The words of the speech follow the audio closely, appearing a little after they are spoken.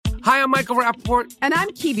Hi, I'm Michael Rappaport. And I'm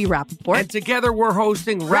Kibi Rappaport. And together we're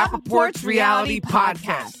hosting Rappaport's Reality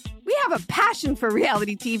Podcast. We have a passion for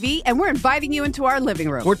reality TV, and we're inviting you into our living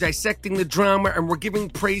room. We're dissecting the drama, and we're giving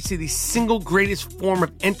praise to the single greatest form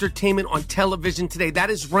of entertainment on television today.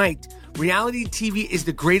 That is right. Reality TV is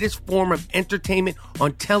the greatest form of entertainment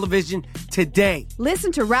on television today.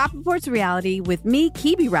 Listen to Rappaport's Reality with me,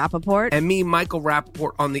 Kibi Rappaport. And me, Michael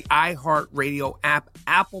Rappaport, on the iHeartRadio app,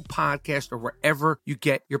 Apple Podcast, or wherever you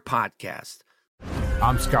get your podcast.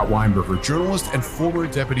 I'm Scott Weinberger, journalist and former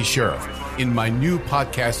deputy sheriff. In my new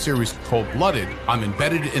podcast series, Cold-Blooded, I'm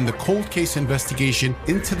embedded in the cold case investigation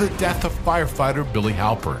into the death of firefighter Billy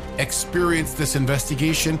Halpern. Experience this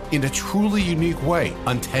investigation in a truly unique way,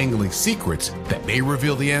 untangling secrets that may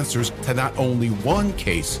reveal the answers to not only one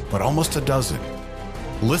case, but almost a dozen.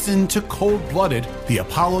 Listen to Cold-Blooded, The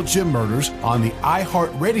Apollo Gym Murders on the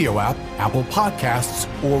iHeartRadio app, Apple Podcasts,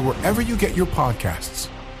 or wherever you get your podcasts.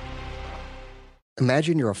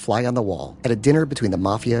 Imagine you're a fly on the wall at a dinner between the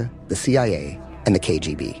Mafia, the CIA, and the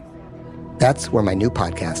KGB. That's where my new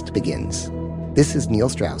podcast begins. This is Neil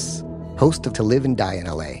Strauss, host of To Live and Die in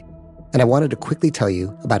LA, and I wanted to quickly tell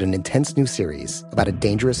you about an intense new series about a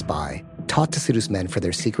dangerous spy taught to seduce men for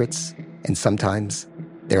their secrets and sometimes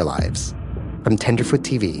their lives. From Tenderfoot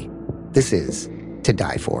TV, this is To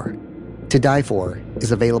Die For. To Die For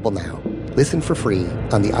is available now. Listen for free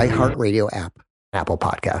on the iHeartRadio app, Apple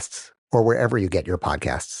Podcasts, or wherever you get your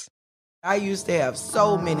podcasts. I used to have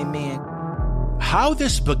so many men. How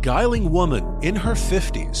this beguiling woman in her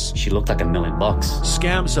 50s, she looked like $1 million,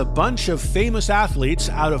 scams a bunch of famous athletes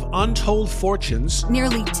out of untold fortunes.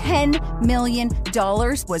 Nearly $10 million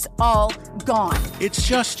was all gone. It's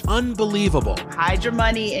just unbelievable. Hide your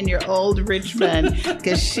money in your old rich man,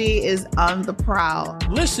 because she is on the prowl.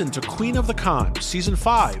 Listen to Queen of the Con, Season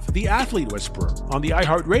 5, The Athlete Whisperer, on the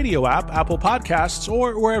iHeartRadio app, Apple Podcasts,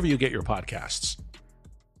 or wherever you get your podcasts.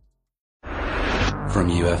 From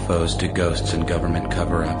UFOs to ghosts and government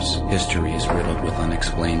cover-ups, history is riddled with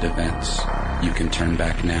unexplained events. You can turn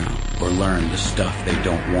back now or learn the stuff they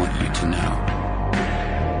don't want you to know.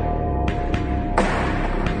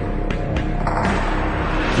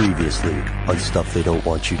 Previously on Stuff They Don't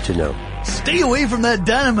Want You to Know. Stay away from that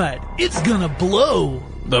dynamite. It's gonna blow.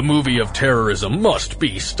 The movie of terrorism must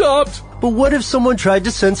be stopped. But what if someone tried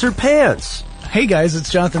to censor pants? Hey guys, it's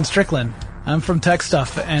Jonathan Strickland. I'm from Tech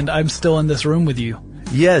Stuff, and I'm still in this room with you.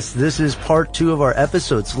 Yes, this is part 2 of our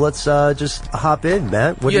episode, so let's just hop in,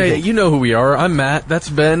 Matt. What do you think? You know who we are. I'm Matt. That's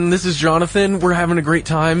Ben. This is Jonathan. We're having a great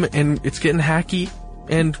time, and it's getting hacky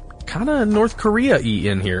and kind of North Korea-y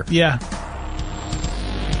in here. Yeah.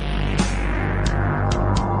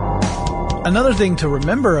 Another thing to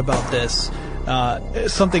remember about this,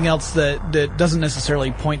 something else that doesn't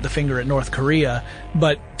necessarily point the finger at North Korea,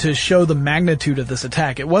 but to show the magnitude of this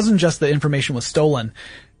attack. It wasn't just the information was stolen.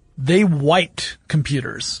 They wiped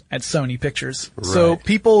computers at Sony Pictures. Right. So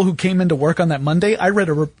people who came into work on that Monday, I read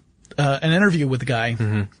an interview with the guy.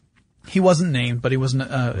 Mm-hmm. He wasn't named, but he was an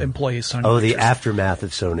employee of Sony Pictures. The aftermath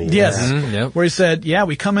of Sony. Yes. Mm-hmm, yep. Where he said,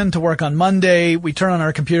 we come into work on Monday, we turn on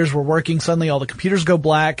our computers, we're working, suddenly all the computers go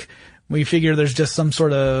black. We figure there's just some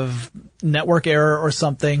sort of network error or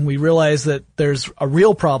something. We realize that there's a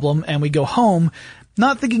real problem, and we go home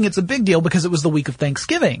not thinking it's a big deal because it was the week of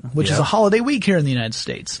Thanksgiving, which is a holiday week here in the United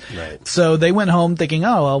States. Right. So they went home thinking,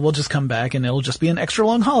 we'll just come back and it'll just be an extra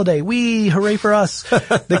long holiday. Whee, hooray for us.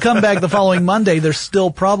 They come back the following Monday, there's still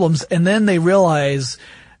problems, and then they realize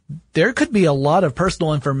there could be a lot of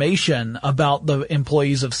personal information about the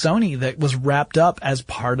employees of Sony that was wrapped up as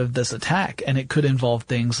part of this attack, and it could involve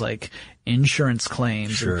things like insurance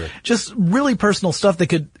claims, sure, just really personal stuff that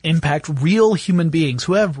could impact real human beings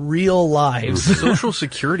who have real lives. Social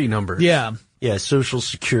security numbers. Yeah, social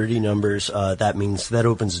security numbers. That means that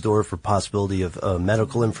opens the door for possibility of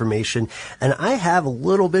medical information. And I have a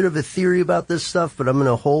little bit of a theory about this stuff, but I'm going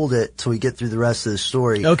to hold it till we get through the rest of the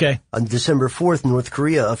story. Okay. On December 4th, North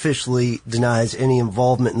Korea officially denies any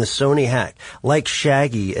involvement in the Sony hack. Like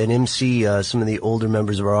Shaggy, an MC, some of the older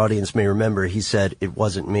members of our audience may remember, he said, "It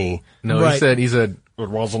wasn't me." No, right. He said, "It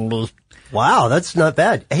wasn't me." Wow, that's not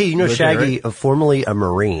bad. Hey, Shaggy, formerly a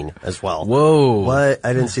Marine as well. Whoa. What?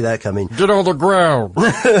 I didn't see that coming. Get on the ground.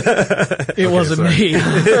 It wasn't me.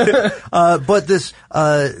 But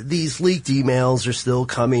these leaked emails are still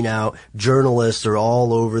coming out. Journalists are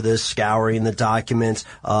all over this, scouring the documents.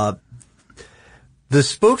 The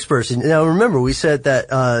spokesperson, now remember, we said that,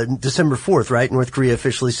 December 4th, right? North Korea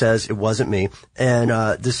officially says it wasn't me.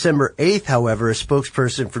 And, December 8th, however, a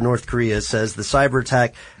spokesperson for North Korea says the cyber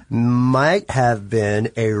attack might have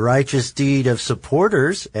been a righteous deed of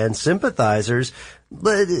supporters and sympathizers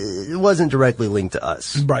but it wasn't directly linked to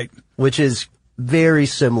us. Right. Which is very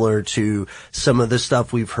similar to some of the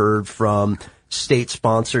stuff we've heard from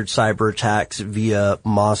state-sponsored cyber attacks via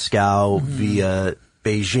Moscow, via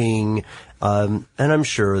Beijing. And I'm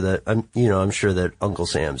sure that Uncle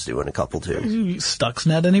Sam's doing a couple too.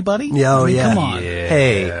 Stuxnet, anybody? Yeah, Come on. Yeah.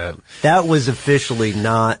 Hey, that was officially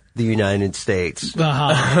not the United States.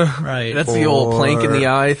 Right. That's the old plank in the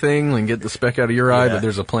eye thing, and get the speck out of your eye, but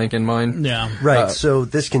there's a plank in mine. Yeah. Right, so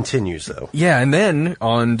this continues though. Yeah, and then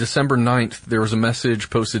on December 9th, there was a message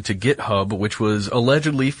posted to GitHub, which was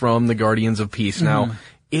allegedly from the Guardians of Peace. Now,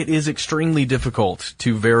 it is extremely difficult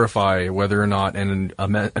to verify whether or not an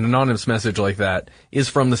anonymous message like that is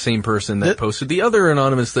from the same person that posted the other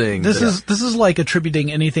anonymous thing. This is like attributing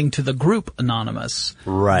anything to the group Anonymous.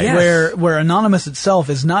 Right. Yes. Where Anonymous itself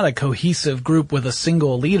is not a cohesive group with a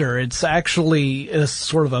single leader. It's actually a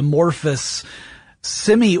sort of amorphous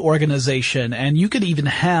semi-organization, and you could even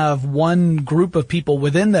have one group of people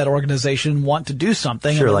within that organization want to do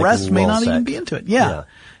something, and the rest may not even be into it. Yeah.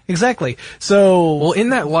 Exactly. So, well, in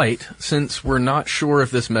that light, since we're not sure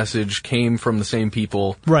if this message came from the same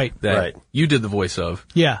people that you did the voice of,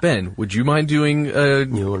 Ben, would you mind doing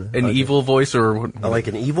an evil voice or like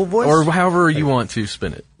an evil voice, or however you want to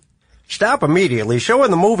spin it? Stop immediately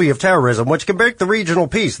showing the movie of terrorism, which can break the regional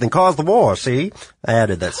peace, then cause the war. See, I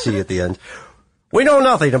added that C at the end. We know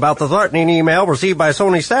nothing about the threatening email received by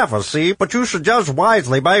Sony staffers, see, but you should judge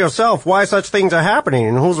wisely by yourself why such things are happening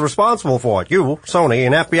and who's responsible for it. You, Sony,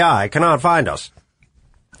 and FBI cannot find us.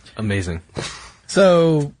 Amazing.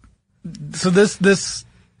 So this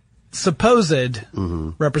supposed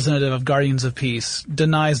representative of Guardians of Peace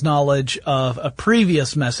denies knowledge of a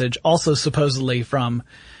previous message, also supposedly from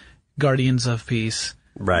Guardians of Peace.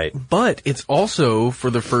 Right. But it's also, for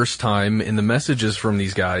the first time in the messages from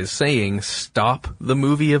these guys, saying, stop the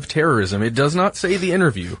movie of terrorism. It does not say the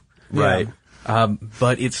interview. Right.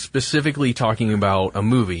 But it's specifically talking about a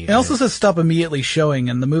movie. It also says stop immediately showing,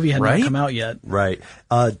 and the movie had not come out yet. Right.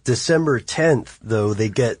 December 10th, though,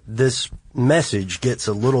 this message gets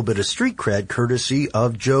a little bit of street cred courtesy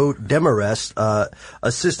of Joe Demarest,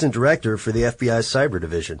 assistant director for the FBI's cyber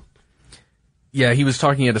division. Yeah, he was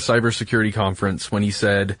talking at a cybersecurity conference when he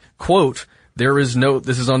said, quote,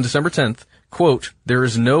 this is on December 10th, quote, there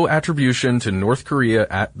is no attribution to North Korea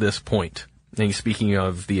at this point. And he's speaking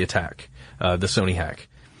of the attack, the Sony hack.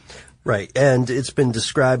 Right, and it's been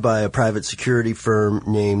described by a private security firm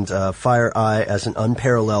named FireEye as an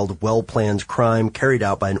unparalleled, well-planned crime carried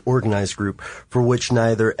out by an organized group for which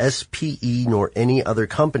neither SPE nor any other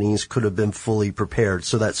companies could have been fully prepared.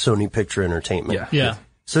 So that's Sony Picture Entertainment. Yeah.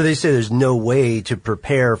 So they say there's no way to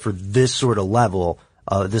prepare for this sort of level,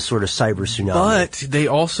 this sort of cyber tsunami. But they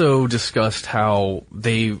also discussed how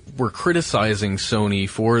they were criticizing Sony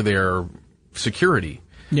for their security.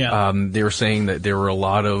 Yeah. They were saying that there were a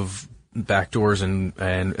lot of backdoors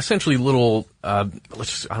and essentially little, I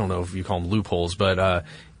don't know if you call them loopholes, but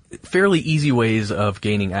fairly easy ways of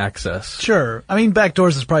gaining access. Sure. I mean,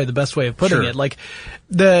 backdoors is probably the best way of putting it. Like,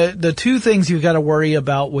 the two things you've got to worry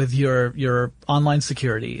about with your online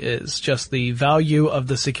security is just the value of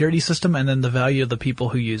the security system and then the value of the people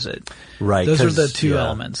who use it. Right. Those are the two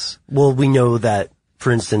elements. Well, we know that,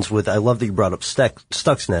 for instance, I love that you brought up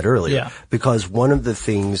Stuxnet earlier. Yeah. Because one of the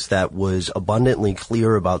things that was abundantly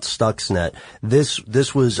clear about Stuxnet,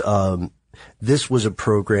 this was a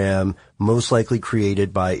program most likely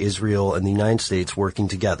created by Israel and the United States working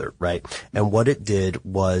together, right? And what it did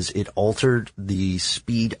was it altered the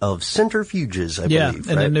speed of centrifuges, I believe,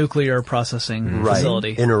 in a nuclear processing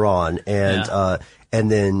facility in Iran, and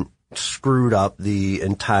then screwed up the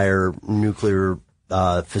entire nuclear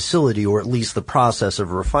facility, or at least the process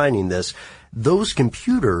of refining this. Those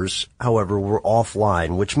computers, however, were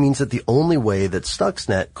offline, which means that the only way that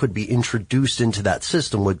Stuxnet could be introduced into that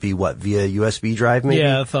system would be via USB drive, maybe?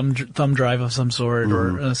 Yeah, thumb drive of some sort,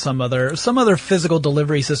 or some other physical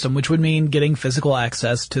delivery system, which would mean getting physical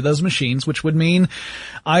access to those machines, which would mean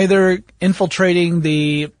either infiltrating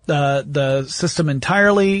the system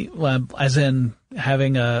entirely, as in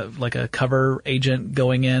having a cover agent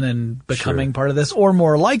going in and becoming part of this, or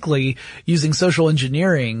more likely using social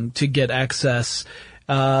engineering to get access,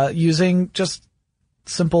 using just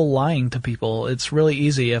simple lying to people. It's really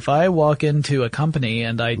easy. If I walk into a company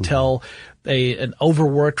and I tell an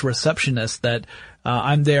overworked receptionist that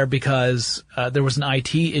I'm there because there was an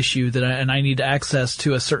IT issue and I need access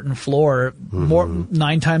to a certain floor,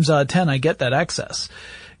 9 times out of 10 I get that access.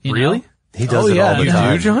 You know? Really? He does it all the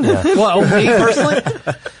time. You do, John? Yeah. Well, me personally?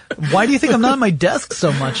 Why do you think I'm not at my desk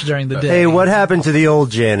so much during the day? Hey, what happened to the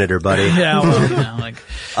old janitor, buddy? Yeah,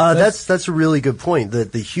 well, that's a really good point.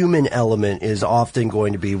 That the human element is often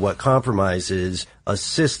going to be what compromises a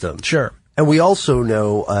system. Sure. And we also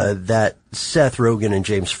know that Seth Rogen and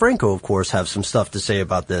James Franco, of course, have some stuff to say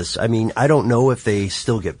about this. I mean, I don't know if they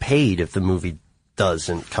still get paid if the movie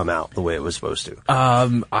doesn't come out the way it was supposed to. I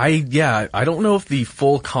don't know if the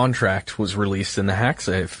full contract was released in the hacks.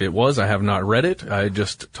 If it was, I have not read it. I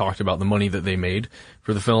just talked about the money that they made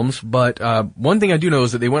for the films. But one thing I do know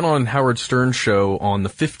is that they went on Howard Stern's show on the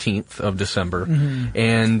 15th of December. Mm-hmm.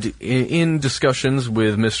 And in discussions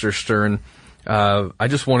with Mr. Stern, I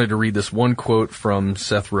just wanted to read this one quote from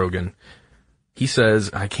Seth Rogen. He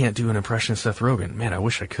says, I can't do an impression of Seth Rogen. Man, I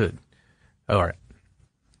wish I could. All right.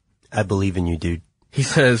 I believe in you, dude. He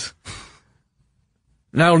says,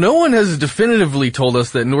 now no one has definitively told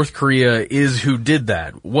us that North Korea is who did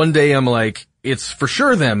that. One day I'm like, it's for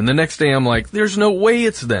sure them. And the next day I'm like, there's no way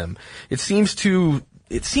it's them. It seems too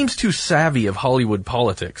savvy of Hollywood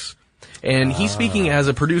politics. And he's speaking as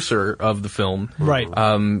a producer of the film. Right.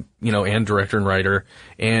 And director and writer.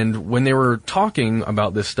 And when they were talking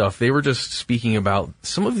about this stuff, they were just speaking about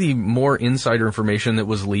some of the more insider information that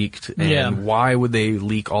was leaked and why would they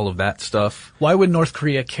leak all of that stuff. Why would North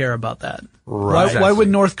Korea care about that? Right. Why would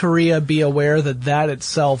North Korea be aware that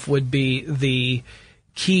itself would be the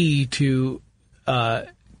key to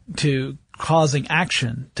causing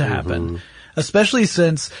action to happen? Mm-hmm. Especially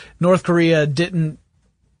since North Korea didn't,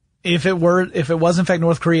 if it was in fact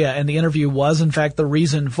North Korea and the interview was in fact the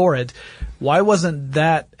reason for it, why wasn't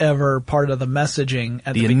that ever part of the messaging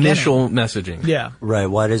at the beginning? The initial messaging. Yeah. Right.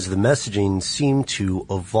 Why does the messaging seem to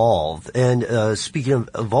evolve? And speaking of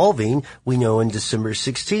evolving, we know in December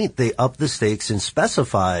 16th, they upped the stakes and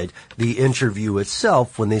specified the interview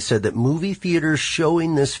itself when they said that movie theaters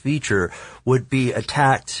showing this feature would be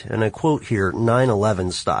attacked, and I quote here,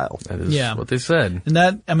 9/11 style. That is what they said. And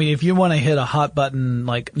that, I mean, if you want to hit a hot button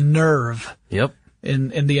like nerve. Yep.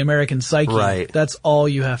 In the American psyche. Right. That's all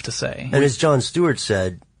you have to say. And as Jon Stewart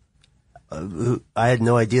said, I had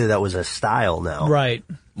no idea that was a style now. Right.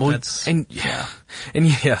 Well, and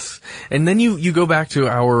yes. And then you go back to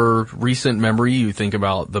our recent memory, you think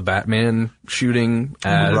about the Batman shooting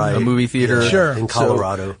at a movie theater. Yeah, sure. In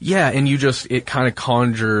Colorado. So, and it kind of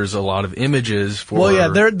conjures a lot of images for... Well,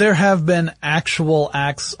 yeah, there have been actual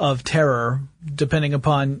acts of terror, depending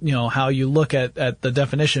upon, how you look at the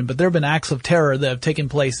definition, but there have been acts of terror that have taken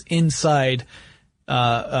place inside,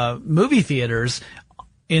 movie theaters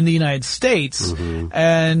in the United States. Mm-hmm.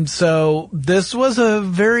 And so this was a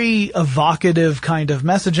very evocative kind of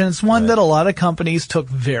message, and it's one that a lot of companies took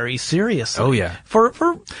very seriously. Oh yeah.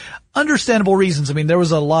 For understandable reasons. I mean, there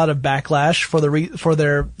was a lot of backlash for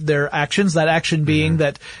their actions, that action being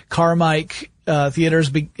that Carmike theaters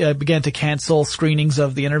began to cancel screenings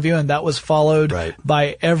of the interview, and that was followed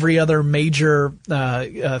by every other major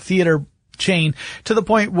theater chain, to the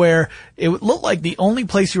point where it looked like the only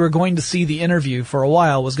place you were going to see the interview for a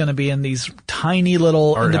while was going to be in these tiny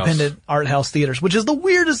little independent art house theaters, which is the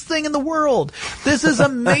weirdest thing in the world. This is a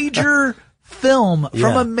major film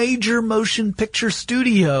from a major motion picture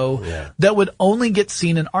studio that would only get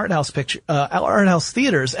seen in art house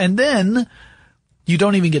theaters, and then you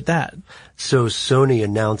don't even get that. So Sony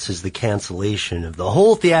announces the cancellation of the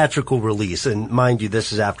whole theatrical release, and mind you,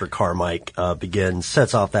 this is after Carmike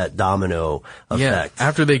sets off that domino effect. Yeah,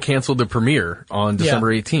 after they canceled the premiere on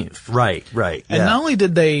December 18th. Right. And not only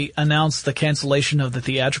did they announce the cancellation of the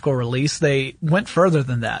theatrical release, they went further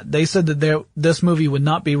than that. They said that this movie would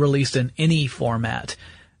not be released in any format.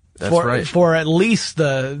 That's for at least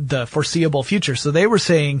the foreseeable future. So they were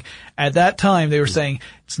saying, at that time,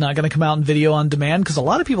 it's not going to come out in video on demand, because a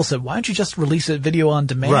lot of people said, why don't you just release it video on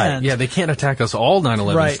demand? Right. Yeah, they can't attack us all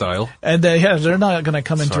 9/11 style. And they're not going to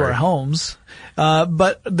come into our homes.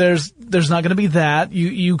 But there's not going to be that.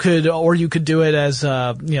 You could do it as,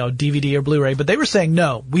 DVD or Blu-ray, but they were saying,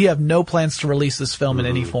 no, we have no plans to release this film in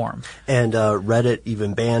any form. And, Reddit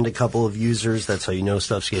even banned a couple of users. That's how you know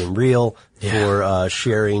stuff's getting real, for,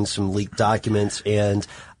 sharing some leaked documents. And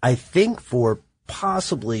I think for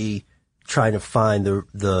possibly trying to find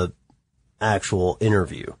the actual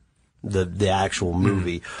interview. The actual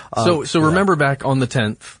movie. So remember back on the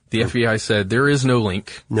 10th, the FBI said there is no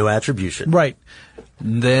link. No attribution. Right.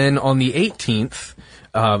 Then on the 18th,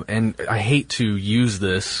 and I hate to use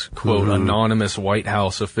this, quote, anonymous White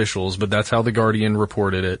House officials, but that's how The Guardian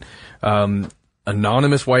reported it.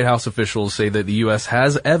 Anonymous White House officials say that the U.S.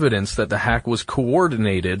 has evidence that the hack was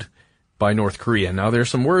coordinated by North Korea. Now there's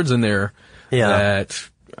some words in there that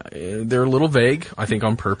they're a little vague, I think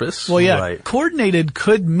on purpose. Well, coordinated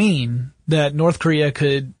could mean that North Korea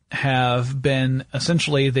could have been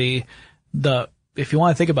essentially the if you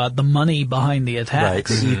want to think about the money behind the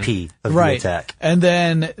attacks. Right, the EP of the attack. And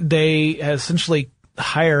then they essentially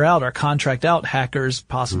hire out or contract out hackers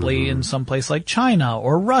possibly in some place like China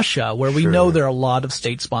or Russia, where we know there are a lot of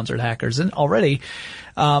state-sponsored hackers in already,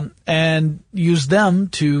 and use them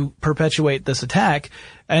to perpetuate this attack,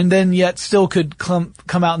 and then yet still could come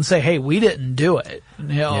out and say, hey, we didn't do it. You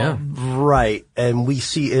know? Right. And we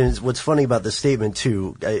see, and what's funny about the statement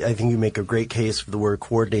too, I think you make a great case for the word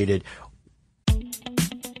coordinated.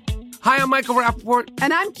 Hi, I'm Michael Rappaport.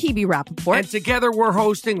 And I'm Kibi Rappaport. And together we're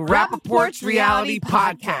hosting Rappaport's Reality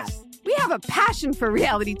Podcast. We have a passion for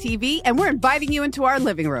reality TV, and we're inviting you into our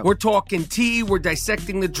living room. We're talking tea, we're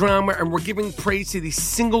dissecting the drama, and we're giving praise to the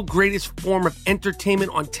single greatest form of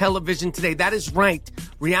entertainment on television today. That is right.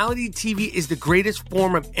 Reality TV is the greatest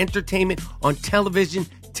form of entertainment on television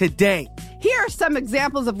today. Here are some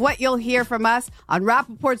examples of what you'll hear from us on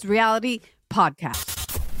Rappaport's Reality Podcast.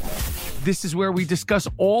 This is where we discuss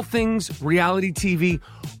all things reality TV,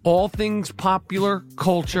 all things popular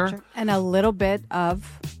culture. And a little bit of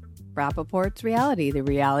Rappaport's reality, the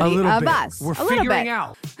reality of us. We're figuring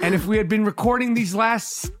out. And if we had been recording these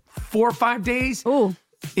last 4 or 5 days,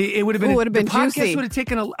 it would have been, the podcast juicy. Would have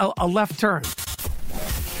taken a left turn.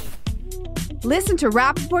 Listen to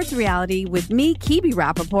Rappaport's Reality with me, Kibi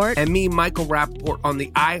Rappaport. And me, Michael Rappaport, on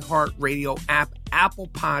the iHeartRadio app, Apple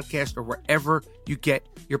Podcast, or wherever you get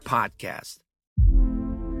your podcast.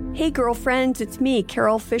 Hey, girlfriends, it's me,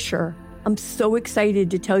 Carol Fisher. I'm so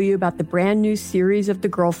excited to tell you about the brand new series of The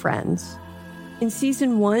Girlfriends. In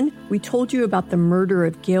season 1, we told you about the murder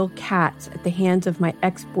of Gail Katz at the hands of my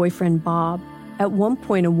ex-boyfriend, Bob. At one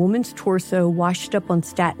point, a woman's torso washed up on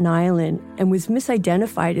Staten Island and was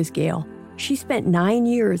misidentified as Gail. She spent 9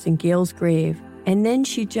 years in Gail's grave, and then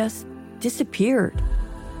she just disappeared.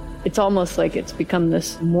 It's almost like it's become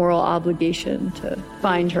this moral obligation to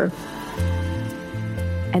find her.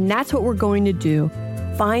 And that's what we're going to do.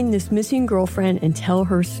 Find this missing girlfriend and tell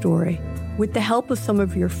her story. With the help of some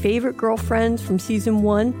of your favorite girlfriends from season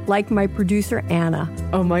 1, like my producer, Anna.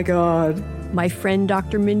 Oh my God. My friend,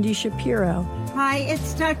 Dr. Mindy Shapiro. Hi,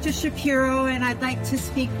 it's Dr. Shapiro, and I'd like to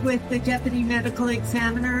speak with the Deputy Medical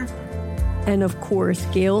Examiner. And of course,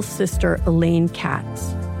 Gail's sister, Elaine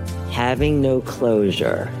Katz. Having no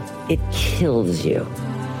closure, it kills you.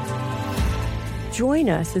 Join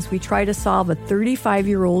us as we try to solve a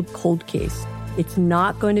 35-year-old cold case. It's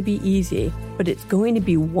not going to be easy, but it's going to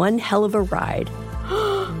be one hell of a ride.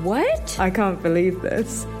 What? I can't believe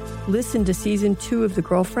this. Listen to season 2 of The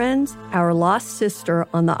Girlfriends, Our Lost Sister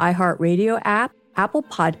on the iHeartRadio app, Apple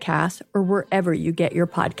Podcasts, or wherever you get your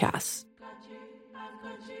podcasts.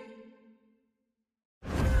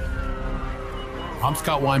 I'm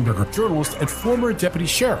Scott Weinberger, journalist and former deputy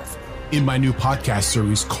sheriff. In my new podcast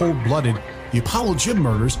series, Cold Blooded, The Apollo Gym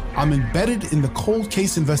Murders, I'm embedded in the cold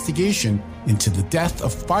case investigation into the death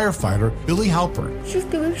of firefighter Billy Halpern. It's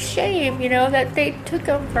just a shame, that they took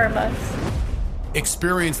him from us.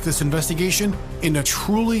 Experience this investigation in a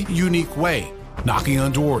truly unique way, knocking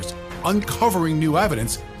on doors, uncovering new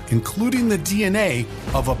evidence, including the DNA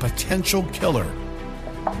of a potential killer.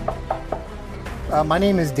 My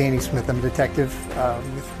name is Danny Smith. I'm a detective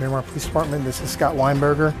with Miramar Police Department. This is Scott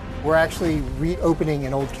Weinberger. We're actually reopening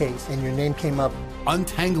an old case, and your name came up.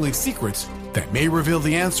 Untangling secrets that may reveal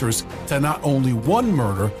the answers to not only one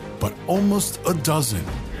murder, but almost a dozen.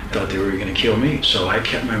 I thought they were going to kill me, so I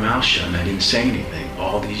kept my mouth shut and I didn't say anything.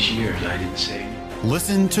 All these years, I didn't say anything.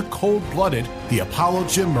 Listen to Cold Blooded, The Apollo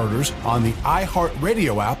Gym Murders on the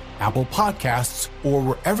iHeartRadio app, Apple Podcasts, or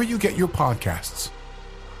wherever you get your podcasts.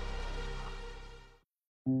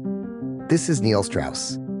 This is Neil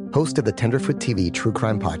Strauss, host of the Tenderfoot TV true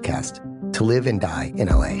crime podcast, To Live and Die in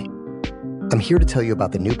LA. I'm here to tell you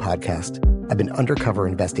about the new podcast I've been undercover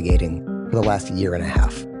investigating for the last year and a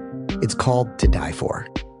half. It's called To Die For.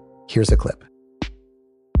 Here's a clip.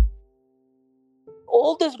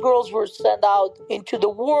 All these girls were sent out into the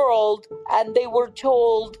world and they were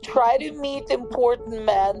told, try to meet important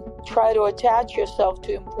men, try to attach yourself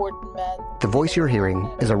to important men. The voice you're hearing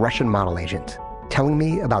is a Russian model agent telling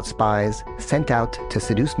me about spies sent out to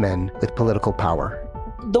seduce men with political power.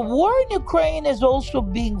 The war in Ukraine is also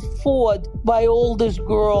being fought by all these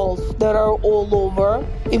girls that are all over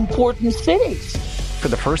important cities. For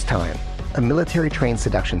the first time, a military-trained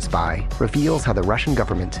seduction spy reveals how the Russian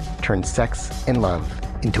government turned sex and love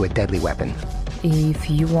into a deadly weapon. If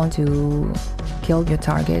you want to kill your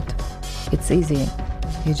target, it's easy.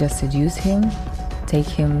 You just seduce him, take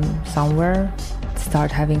him somewhere,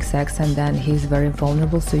 start having sex, and then he's very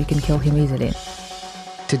vulnerable, so you can kill him easily.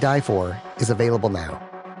 To Die For is available now.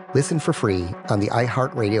 Listen for free on the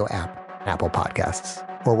iHeartRadio app, Apple Podcasts,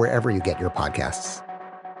 or wherever you get your podcasts.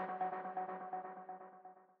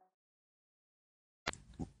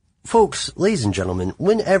 Folks, ladies and gentlemen,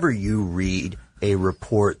 whenever you read a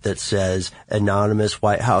report that says anonymous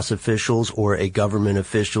White House officials or a government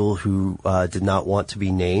official who did not want to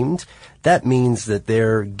be named, that means that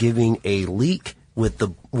they're giving a leak with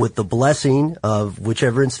the blessing of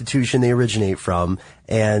whichever institution they originate from,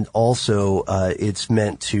 and also it's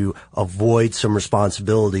meant to avoid some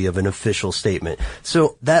responsibility of an official statement.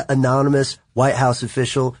 So that anonymous White House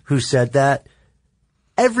official who said that,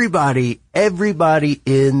 everybody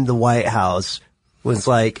in the White House was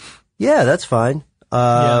like, yeah, that's fine.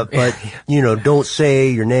 But, don't say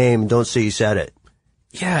your name, don't say you said it.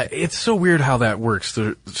 Yeah, it's so weird how that works,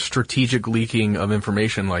 the strategic leaking of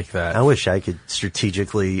information like that. I wish I could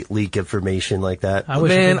strategically leak information like that. I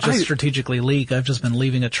wish I could just strategically leak. I've just been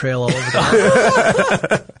leaving a trail all over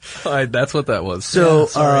the house. That's what that was. So,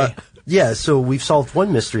 so we've solved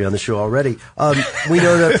one mystery on the show already. We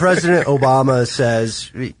know that President Obama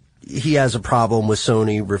says he has a problem with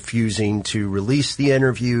Sony refusing to release the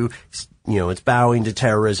interview. It's bowing to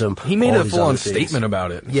terrorism. He made a full-on statement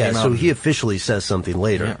about it. Yeah, so he officially says something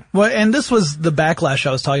later. Yeah. Well, and this was the backlash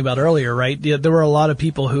I was talking about earlier, right? Yeah, there were a lot of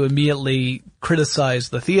people who immediately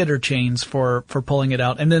criticized the theater chains for pulling it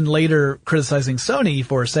out, and then later criticizing Sony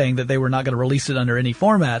for saying that they were not going to release it under any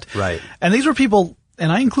format. Right. And these were people,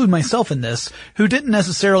 and I include myself in this, who didn't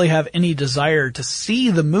necessarily have any desire to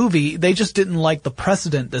see the movie. They just didn't like the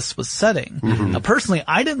precedent this was setting. Mm-hmm. Now, personally,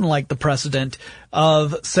 I didn't like the precedent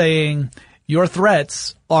of saying your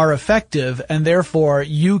threats are effective and therefore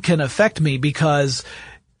you can affect me, because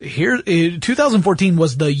 2014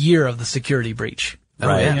 was the year of the security breach.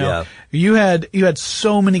 Right. You had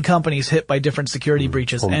so many companies hit by different security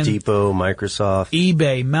breaches. Home Depot, Microsoft,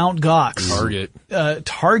 eBay, Mt. Gox,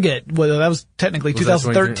 Target. Well, that was technically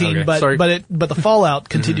 2013, okay. but the fallout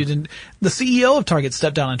continued. And the CEO of Target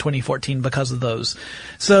stepped down in 2014 because of those.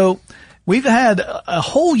 So we've had a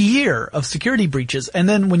whole year of security breaches, and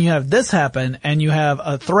then when you have this happen and you have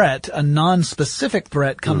a threat, a non-specific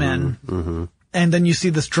threat come in. And then you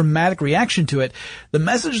see this dramatic reaction to it. The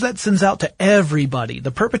message that sends out to everybody, the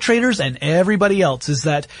perpetrators and everybody else, is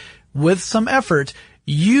that with some effort,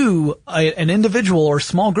 you, an individual or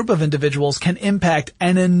small group of individuals, can impact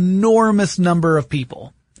an enormous number of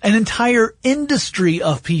people, an entire industry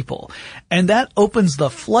of people. And that opens the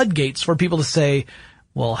floodgates for people to say,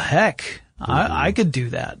 well, heck, I could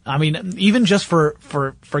do that. I mean, even just for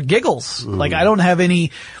giggles. Like, I don't have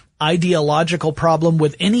any ideological problem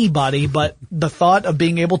with anybody, but the thought of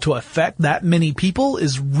being able to affect that many people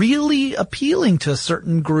is really appealing to a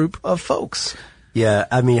certain group of folks. Yeah,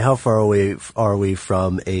 I mean, how far away are we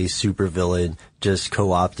from a supervillain just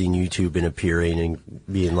co-opting YouTube and appearing and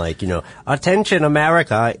being like, attention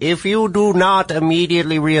America, if you do not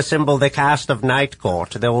immediately reassemble the cast of Night Court,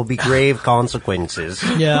 there will be grave consequences.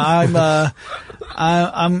 Yeah,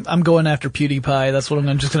 I'm going after PewDiePie. That's what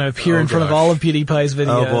I'm just going to appear in front of all of PewDiePie's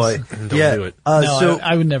videos. Oh boy. Don't do it.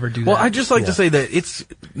 I would never do that. Well, I'd just like to say that it's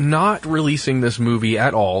not releasing this movie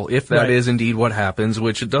at all, if that is indeed what happens,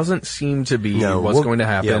 which it doesn't seem to be what's going to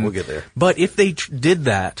happen. Yeah, we'll get there. But if they did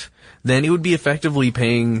that, then it would be effectively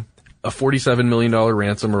paying a $47 million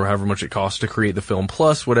ransom or however much it costs to create the film,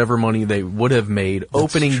 plus whatever money they would have made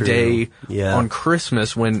opening day on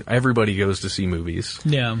Christmas when everybody goes to see movies.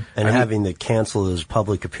 Yeah. And having to cancel those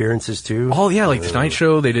public appearances too. Oh yeah, like the Tonight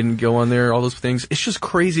Show, they didn't go on there, all those things. It's just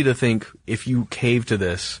crazy to think if you cave to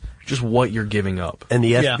this, just what you're giving up. And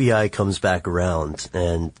the FBI comes back around,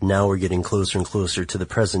 and now we're getting closer and closer to the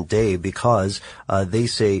present day because they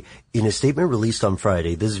say, in a statement released on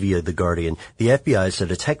Friday, this is via The Guardian, the FBI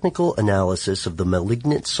said a technical analysis of the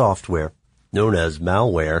malignant software known as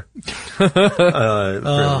malware.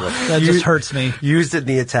 That just hurts me. Used in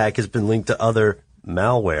the attack has been linked to other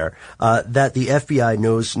malware that the FBI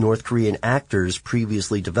knows North Korean actors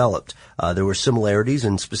previously developed. There were similarities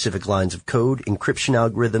in specific lines of code, encryption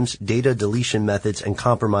algorithms, data deletion methods, and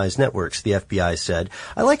compromised networks, the FBI said.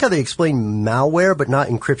 I like how they explain malware, but not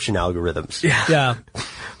encryption algorithms. Yeah.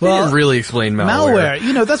 Well, they didn't really explain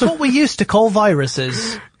malware. That's what we used to call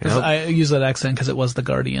viruses. I use that accent because it was The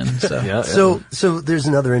Guardian. So. So there's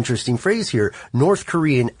another interesting phrase here. North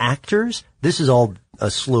Korean actors. This is all a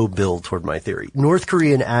slow build toward my theory. North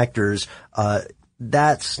Korean actors,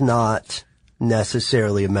 that's not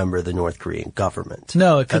necessarily a member of the North Korean government.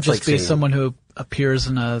 No, it could just be someone who appears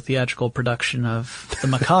in a theatrical production of The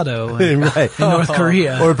Mikado in North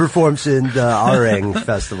Korea. Or performs in the Areng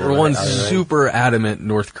Festival. Or one super adamant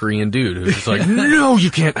North Korean dude who's just like, no, you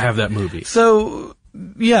can't have that movie. So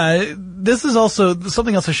Yeah, this is also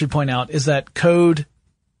something else I should point out is that code,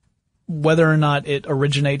 whether or not it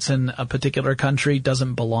originates in a particular country,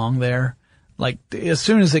 doesn't belong there. Like, as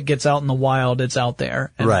soon as it gets out in the wild, it's out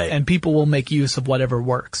there. And, right. And people will make use of whatever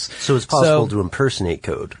works. So it's possible to impersonate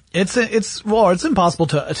code. It's impossible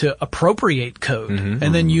to appropriate code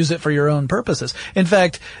and then use it for your own purposes. In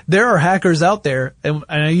fact, there are hackers out there, and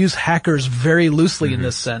I use hackers very loosely in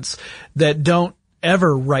this sense, that don't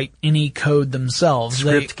ever write any code themselves.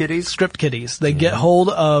 Script kiddies. They get hold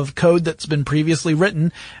of code that's been previously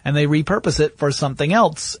written and they repurpose it for something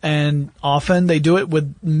else. And often they do it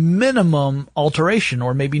with minimum alteration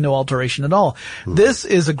or maybe no alteration at all. This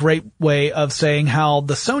is a great way of saying how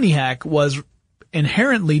the Sony hack was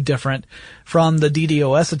inherently different from the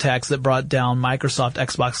DDoS attacks that brought down Microsoft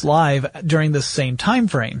Xbox Live during this same time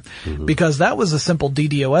frame. Because that was a simple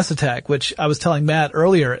DDoS attack, which I was telling Matt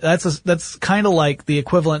earlier. That's kind of like the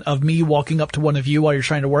equivalent of me walking up to one of you while you're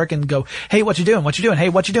trying to work and go, "Hey, what you doing? What you doing? Hey,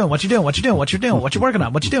 what you doing? What you doing? What you doing? What you doing? What you working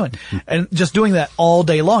on? What you doing?" And just doing that all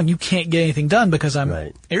day long, you can't get anything done because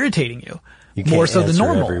I'm irritating you. You can't more so than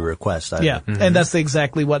normal. Every request either. Yeah. And that's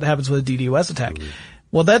exactly what happens with a DDoS attack.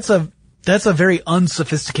 Well, that's a very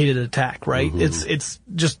unsophisticated attack, right? It's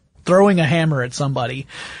just throwing a hammer at somebody.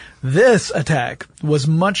 This attack was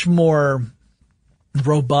much more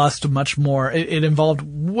robust, much more, it involved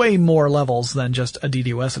way more levels than just a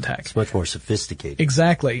DDoS attack. It's much more sophisticated.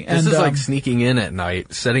 Exactly. This is like sneaking in at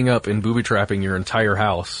night, setting up and booby trapping your entire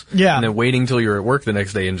house. Yeah. And then waiting till you're at work the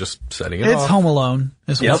next day and just setting it off. It's Home Alone.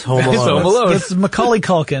 It's Home Alone. It's Macaulay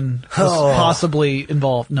Culkin was possibly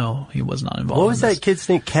involved. No, he was not involved. What was that kid's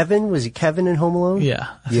name? Kevin? Was he Kevin in Home Alone? Yeah.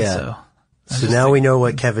 I think so. So now we know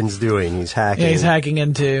what Kevin's doing. He's hacking. Yeah, he's hacking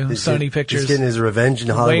into Sony Pictures. He's getting his revenge in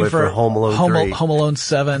Hollywood for Home Alone 3. Home Alone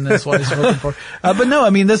 7 is what he's looking for. But no, I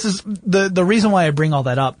mean, this is the reason why I bring all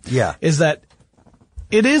that up. Yeah. Is that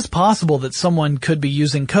it is possible that someone could be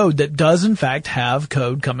using code that does in fact have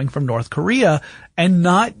code coming from North Korea and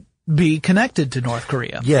not be connected to North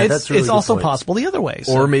Korea. Yeah, that's really it's good also point. possible the other way.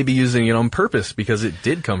 So. Or maybe using it on purpose because it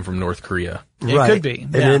did come from North Korea. It could be.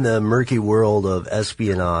 And in the murky world of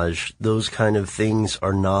espionage, those kind of things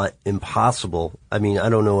are not impossible. I mean, I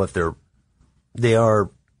don't know if they are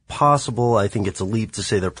possible. I think it's a leap to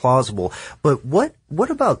say they're plausible. But what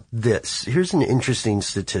about this? Here's an interesting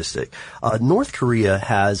statistic. North Korea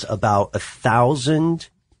has about 1,000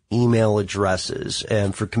 email addresses.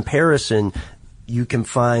 And for comparison, you can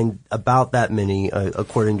find about that many,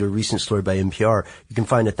 according to a recent story by NPR, you can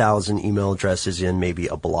find 1,000 email addresses in maybe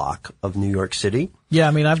a block of New York City. Yeah,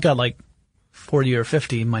 I mean, I've got like 40 or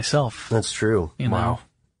 50 myself. That's true. You know? Wow.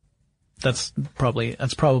 That's probably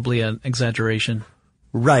an exaggeration.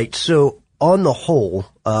 Right. So on the whole,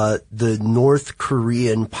 the North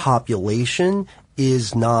Korean population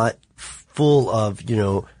is not full of,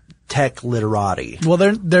 tech literati. Well,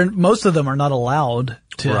 they're most of them are not allowed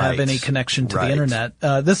to have any connection to the internet.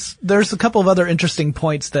 There's a couple of other interesting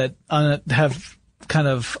points that have kind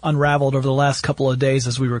of unraveled over the last couple of days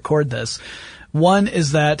as we record this. One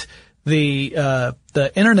is that the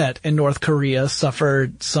internet in North Korea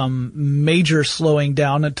suffered some major slowing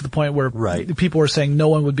down to the point where people were saying no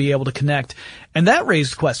one would be able to connect. And that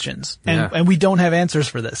raised questions. And we don't have answers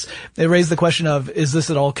for this. It raised the question of, is this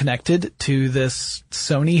at all connected to this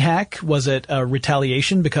Sony hack? Was it a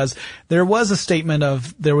retaliation? Because there was a statement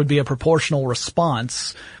of there would be a proportional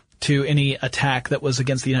response to any attack that was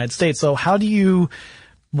against the United States. So how do you,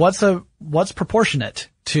 what's proportionate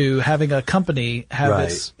to having a company have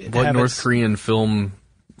its... What North Korean film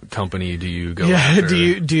company do you go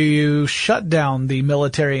after? Do you shut down the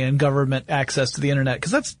military and government access to the internet?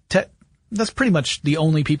 Because that's pretty much the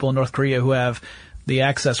only people in North Korea who have the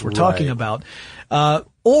access we're talking about.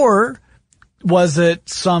 Or was it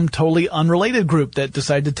some totally unrelated group that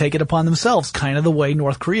decided to take it upon themselves? Kind of the way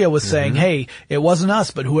North Korea was saying, hey, it wasn't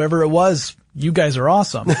us, but whoever it was, you guys are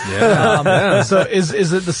awesome. So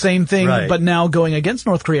is it the same thing, but now going against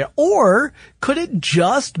North Korea? Or could it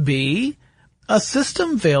just be a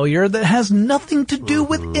system failure that has nothing to do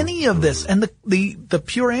with any of this? And the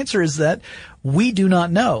pure answer is that we do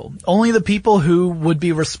not know. Only the people who would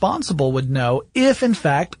be responsible would know if in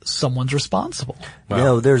fact someone's responsible.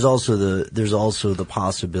 Wow. There's also the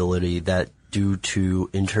possibility that due to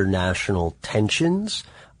international tensions,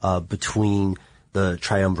 between the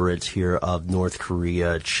triumvirates here of North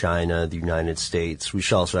Korea, China, the United States. We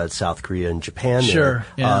should also add South Korea and Japan. Sure.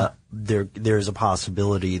 There's a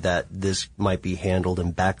possibility that this might be handled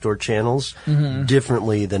in backdoor channels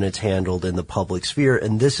differently than it's handled in the public sphere.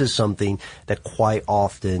 And this is something that quite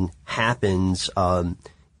often happens,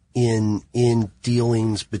 in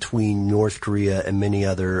dealings between North Korea and many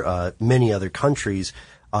other countries.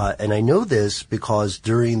 And I know this because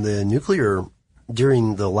during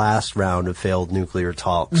the last round of failed nuclear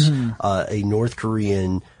talks, a North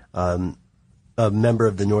Korean, a member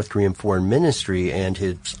of the North Korean Foreign Ministry and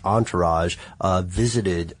his entourage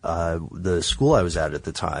visited the school I was at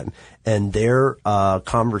the time, and their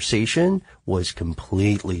conversation was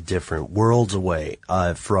completely different, worlds away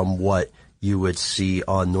from what you would see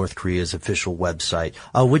on North Korea's official website,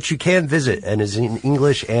 which you can visit and is in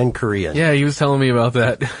English and Korean. Yeah, he was telling me about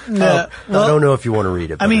that. I don't know if you want to read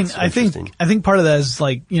it. But I mean, I think part of that is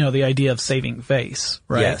like, the idea of saving face,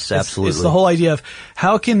 right? Yes, absolutely. It's the whole idea of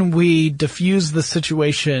how can we diffuse the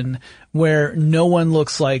situation where no one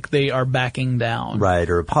looks like they are backing down. Right,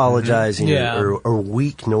 or apologizing, or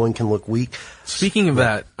weak. No one can look weak. Speaking of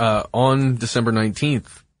that, on December 19th,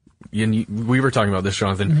 we were talking about this,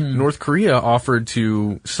 Jonathan. North Korea offered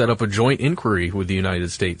to set up a joint inquiry with the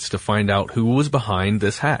United States to find out who was behind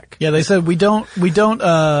this hack. Yeah, they said we don't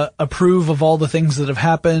approve of all the things that have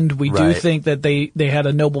happened. We do think that they had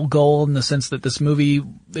a noble goal in the sense that this movie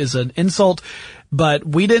is an insult, but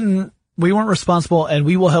we weren't responsible, and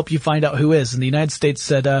we will help you find out who is. And the United States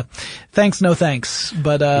said, thanks, no thanks.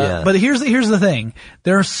 But here's the thing.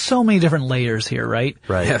 There are so many different layers here, right?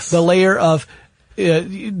 Right. Yes. The layer of,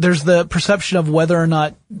 there's the perception of whether or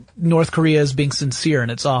not North Korea is being sincere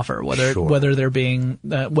in its offer, whether they're being,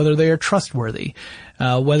 whether they are trustworthy,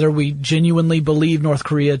 whether we genuinely believe North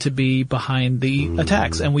Korea to be behind the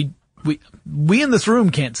attacks. And we in this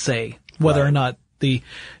room can't say whether or not the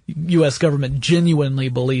U.S. government genuinely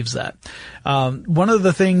believes that. One of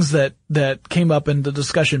the things that came up in the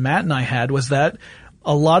discussion Matt and I had was that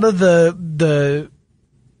a lot of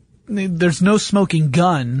there's no smoking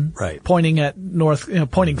gun pointing at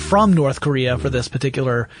pointing from North Korea for this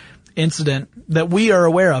particular incident that we are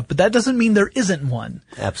aware of, but that doesn't mean there isn't one.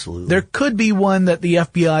 Absolutely. There could be one that the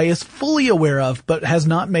FBI is fully aware of, but has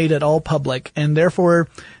not made at all public, and therefore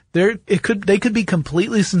they could be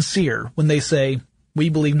completely sincere when they say, we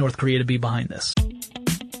believe North Korea to be behind this.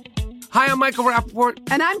 Hi, I'm Michael Rappaport.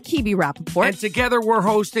 And I'm Kibi Rappaport. And together we're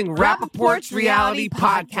hosting Rappaport's Reality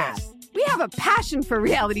Podcast. We have a passion for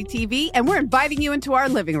reality TV, and we're inviting you into our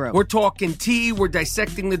living room. We're talking tea, we're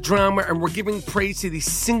dissecting the drama, and we're giving praise to the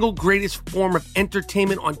single greatest form of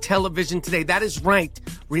entertainment on television today. That is right.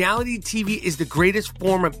 Reality TV is the greatest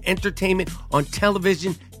form of entertainment on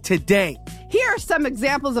television today. Here are some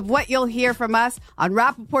examples of what you'll hear from us on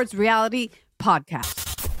Rappaport's Reality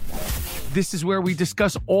Podcast. This is where we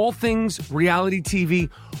discuss all things reality TV,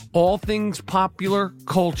 all things popular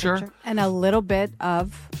culture. And a little bit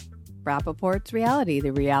of Rappaport's reality,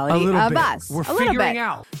 the reality of us. We're figuring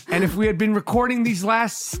out. And if we had been recording these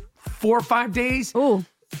last 4 or 5 days,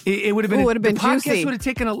 it would have been, the podcast juicy. Would have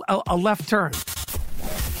taken a left turn.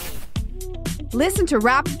 Listen to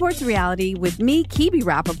Rappaport's Reality with me, Kibi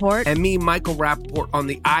Rappaport. And me, Michael Rappaport, on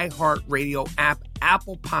the iHeartRadio app,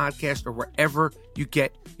 Apple Podcast, or wherever you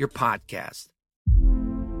get your podcast.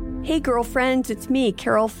 Hey, girlfriends, it's me,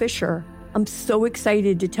 Carol Fisher. I'm so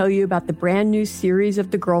excited to tell you about the brand new series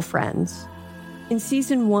of The Girlfriends. In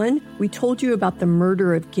season 1, we told you about the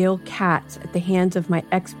murder of Gail Katz at the hands of my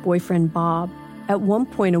ex-boyfriend, Bob. At one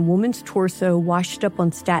point, a woman's torso washed up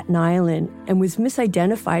on Staten Island and was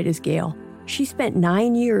misidentified as Gail. She spent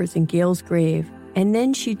 9 years in Gail's grave, and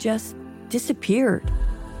then she just disappeared.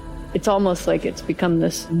 It's almost like it's become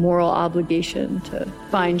this moral obligation to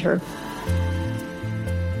find her.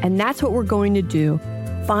 And that's what we're going to do.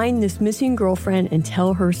 Find this missing girlfriend and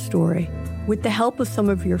tell her story. With the help of some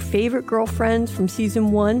of your favorite girlfriends from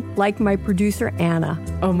season 1, like my producer, Anna.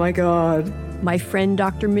 Oh my God. My friend,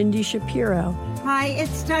 Dr. Mindy Shapiro. Hi,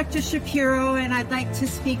 it's Dr. Shapiro, and I'd like to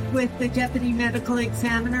speak with the Deputy Medical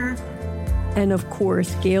Examiner. And of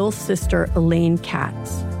course, Gail's sister, Elaine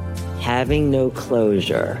Katz. Having no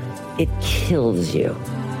closure, it kills you.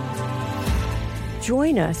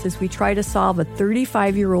 Join us as we try to solve a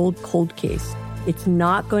 35-year-old cold case. It's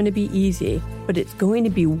not going to be easy, but it's going to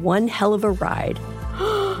be one hell of a ride.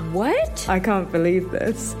 What? I can't believe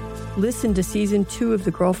this. Listen to season 2 of The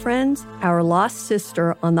Girlfriends, Our Lost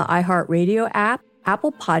Sister on the iHeartRadio app,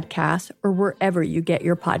 Apple Podcasts, or wherever you get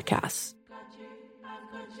your podcasts.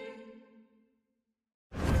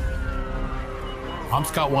 I'm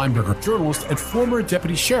Scott Weinberger, journalist and former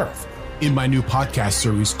deputy sheriff. In my new podcast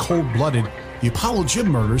series, Cold Blooded, The Apollo Gym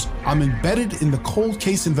Murders, I'm embedded in the cold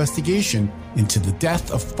case investigation into the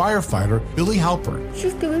death of firefighter Billy Halpern. It's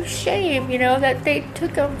just a shame, that they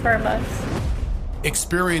took him from us.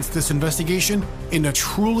 Experience this investigation in a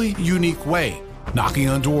truly unique way, knocking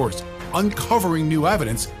on doors, uncovering new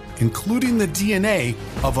evidence, including the DNA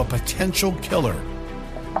of a potential killer.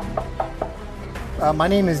 My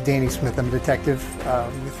name is Danny Smith. I'm a detective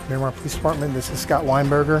with Miramar Police Department. This is Scott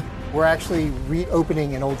Weinberger. We're actually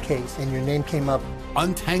reopening an old case, and your name came up.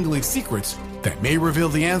 Untangling secrets that may reveal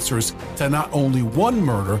the answers to not only one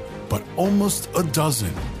murder, but almost a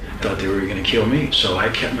dozen. Thought they were going to kill me, so I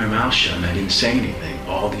kept my mouth shut and I didn't say anything.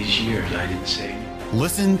 All these years, I didn't say anything.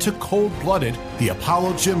 Listen to Cold Blooded, the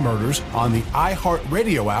Apollo Gym Murders on the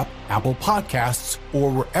iHeartRadio app, Apple Podcasts,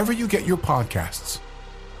 or wherever you get your podcasts.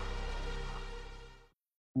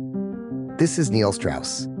 This is Neil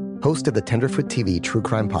Strauss, host of the Tenderfoot TV true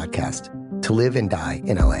crime podcast, To Live and Die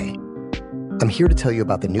in LA. I'm here to tell you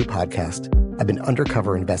about the new podcast I've been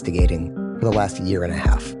undercover investigating for the last year and a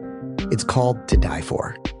half. It's called To Die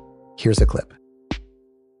For. Here's a clip.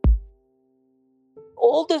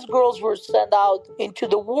 All these girls were sent out into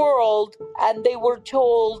the world and they were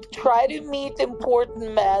told, try to meet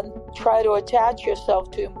important men, try to attach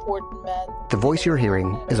yourself to important men. The voice you're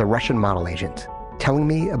hearing is a Russian model agent telling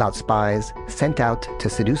me about spies sent out to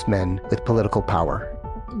seduce men with political power.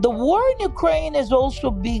 The war in Ukraine is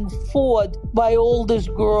also being fought by all these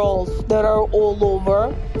girls that are all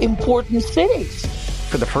over important cities.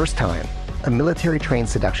 For the first time, a military-trained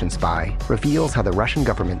seduction spy reveals how the Russian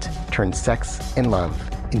government turned sex and love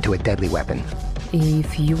into a deadly weapon.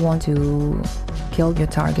 If you want to kill your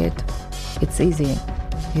target, it's easy.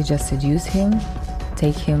 You just seduce him,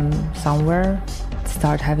 take him somewhere,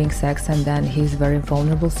 start having sex, and then he's very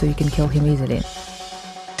vulnerable, so you can kill him easily.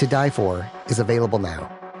 To Die For is available now.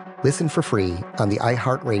 Listen for free on the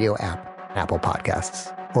iHeartRadio app, Apple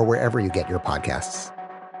Podcasts, or wherever you get your podcasts.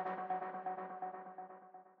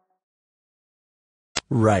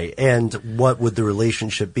 Right. And what would the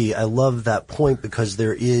relationship be? I love that point because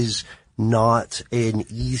there is not an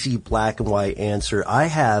easy black and white answer. I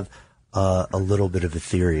have a little bit of a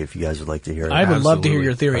theory if you guys would like to hear it. I would love to hear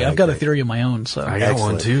your theory. I've got a theory of my own. So I got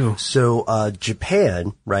one too. So,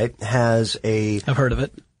 Japan, right, has I've heard of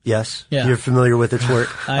it. Yes. Yeah. You're familiar with its work?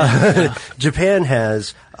 Yeah. Japan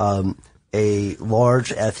has, a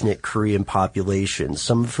large ethnic Korean population,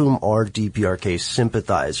 some of whom are DPRK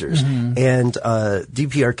sympathizers. Mm-hmm. And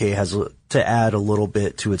DPRK has, to add a little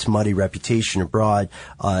bit to its muddy reputation abroad,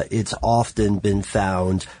 it's often been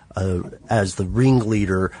found as the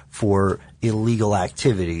ringleader for illegal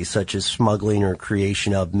activities such as smuggling or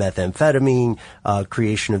creation of methamphetamine,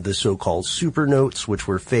 creation of the so-called super notes, which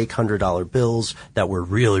were fake $100 bills that were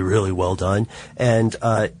really, really well done. And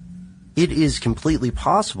it is completely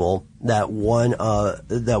possible that one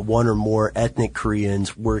or more ethnic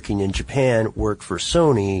Koreans working in Japan work for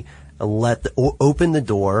Sony and open the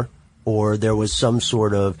door, or there was some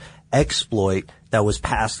sort of exploit that was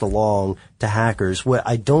passed along to hackers. What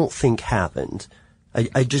I don't think happened.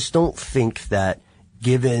 I just don't think that,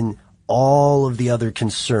 given all of the other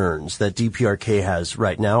concerns that DPRK has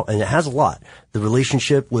right now, and it has a lot, the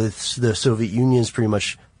relationship with the Soviet Union is pretty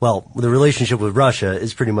much, well, the relationship with Russia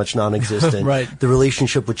is pretty much non-existent. Right. The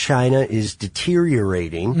relationship with China is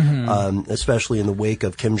deteriorating, especially in the wake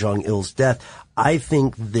of Kim Jong-il's death. I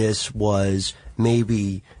think this was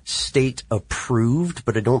maybe state approved,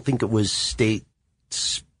 but I don't think it was state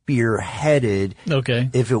spearheaded. Okay.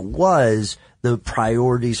 If it was, the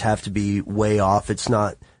priorities have to be way off. It's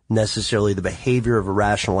not necessarily the behavior of a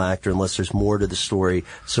rational actor unless there's more to the story.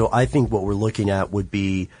 So I think what we're looking at would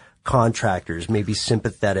be contractors, maybe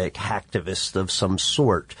sympathetic hacktivists of some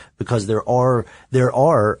sort, because there are,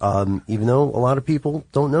 even though a lot of people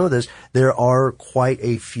don't know this, there are quite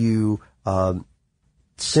a few,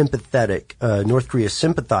 sympathetic, North Korea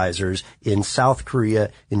sympathizers in South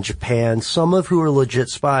Korea, in Japan, some of who are legit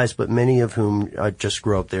spies, but many of whom just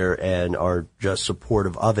grew up there and are just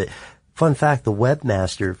supportive of it. Fun fact, the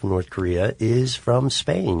webmaster from North Korea is from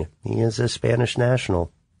Spain. He is a Spanish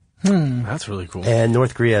national. That's really cool. And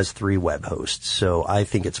North Korea has 3 web hosts, so I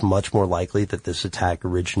think it's much more likely that this attack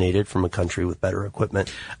originated from a country with better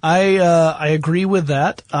equipment. I agree with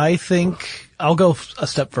that. I think I'll go a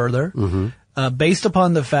step further. Based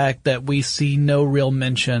upon the fact that we see no real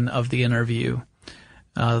mention of The Interview,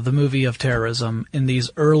 the movie of terrorism, in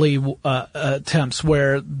these early attempts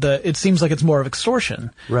where it seems like it's more of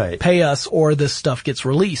extortion. Right. Pay us or this stuff gets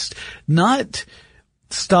released. Not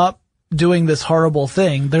stop doing this horrible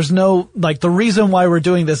thing. There's no, the reason why we're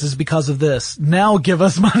doing this is because of this. Now give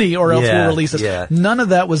us money or else we'll release it. Yeah. None of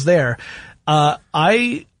that was there.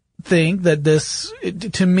 I think that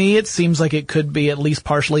to me, it seems like it could be at least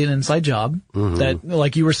partially an inside job. Mm-hmm. That,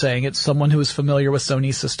 like you were saying, it's someone who is familiar with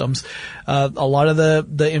Sony systems. A lot of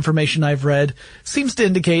the information I've read seems to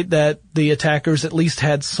indicate that the attackers at least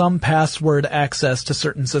had some password access to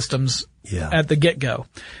certain systems at the get-go,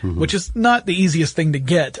 which is not the easiest thing to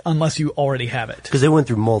get unless you already have it. Because they went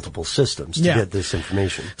through multiple systems to get this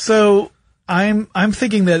information. So I'm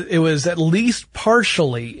thinking that it was at least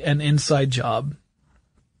partially an inside job.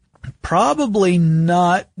 Probably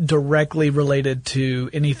not directly related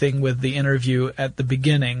to anything with the interview at the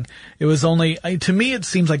beginning. It was only, to me, it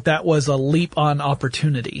seems like that was a leap on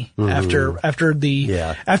opportunity. After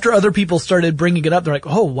other people started bringing it up, they're like,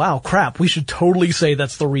 oh wow, crap, we should totally say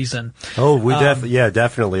that's the reason. Oh,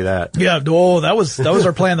 definitely that. Yeah, that was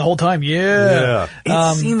our plan the whole time. Yeah.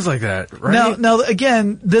 It seems like that, right? Now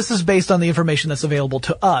again, this is based on the information that's available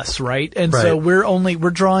to us, right? And so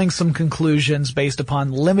we're drawing some conclusions based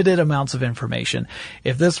upon limited amounts of information.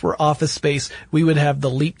 If this were Office Space, we would have the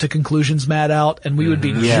leap to conclusions mat out and we would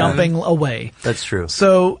be jumping away. That's true.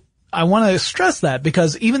 So I want to stress that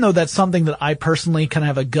because even though that's something that I personally kind of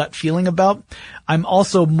have a gut feeling about, I'm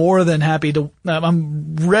also more than happy to,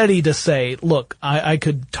 I'm ready to say, look, I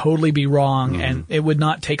could totally be wrong and it would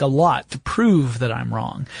not take a lot to prove that I'm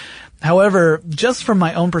wrong. However, just from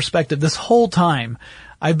my own perspective, this whole time,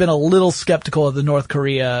 I've been a little skeptical of the North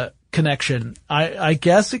Korea connection. I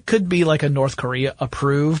guess it could be like a North Korea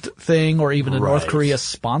approved thing or even a North Korea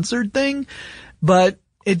sponsored thing, but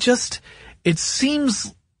it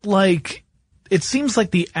seems like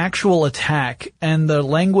the actual attack and the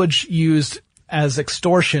language used as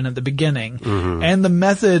extortion at the beginning and the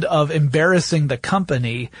method of embarrassing the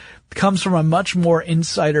company comes from a much more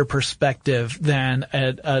insider perspective than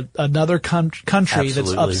another country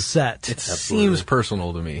that's upset. It seems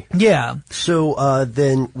personal to me. Yeah. So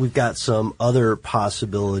then we've got some other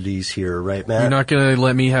possibilities here, right, Matt? You're not going to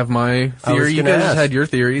let me have my theory? You guys had your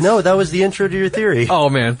theories. No, that was the intro to your theory. Oh,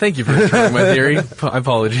 man. Thank you for introing my theory. I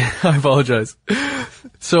apologize.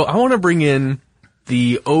 So I want to bring in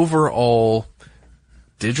the overall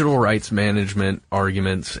digital rights management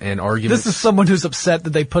arguments. This is someone who's upset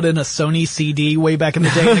that they put in a Sony CD way back in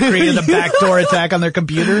the day and created a backdoor attack on their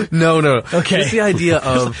computer? No. Okay. It's the idea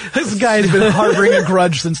of... This guy has been harboring a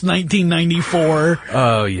grudge since 1994.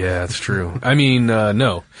 Oh, yeah, that's true. I mean,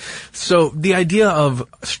 no. So the idea of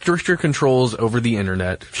stricter controls over the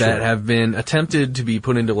internet that have been attempted to be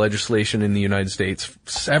put into legislation in the United States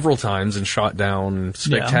several times and shot down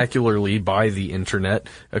spectacularly by the internet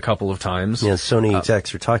a couple of times. Yeah, Sony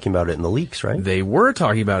execs are talking about it in the leaks, right? They were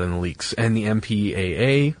talking about it in the leaks, and the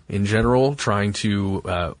MPAA in general trying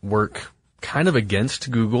to work kind of against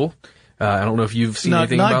Google. I don't know if you've seen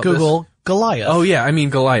anything about this. Not Google, Goliath. Oh yeah, I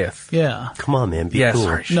mean Goliath. Yeah. Come on, man, be cool.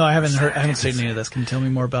 Sorry. No, I haven't seen any of this. Can you tell me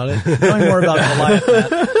more about it? Tell me more about Goliath,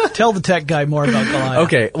 Matt. Tell the tech guy more about Goliath.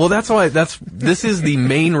 Okay, well this is the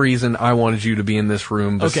main reason I wanted you to be in this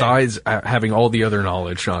room besides having all the other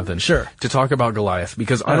knowledge, Jonathan. Sure. To talk about Goliath,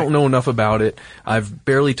 because I don't know enough about it. I've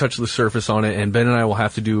barely touched the surface on it, and Ben and I will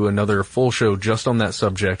have to do another full show just on that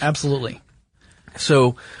subject. Absolutely.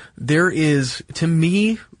 So, there is, to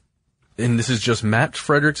me, and this is just Matt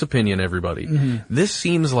Frederick's opinion, everybody. This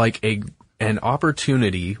seems like an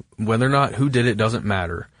opportunity, whether or not who did it doesn't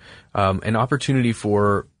matter, an opportunity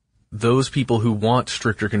for those people who want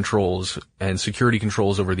stricter controls and security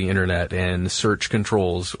controls over the internet and search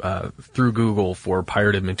controls through Google for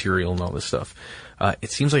pirated material and all this stuff.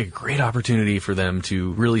 It seems like a great opportunity for them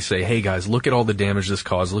to really say, hey guys, look at all the damage this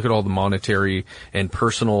caused. Look at all the monetary and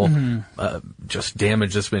personal just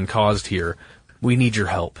damage that's been caused here. We need your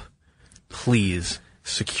help. Please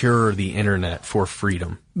secure the internet for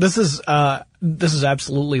freedom. This is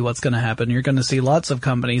absolutely what's going to happen. You're going to see lots of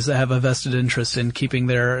companies that have a vested interest in keeping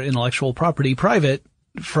their intellectual property private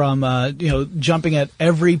from, jumping at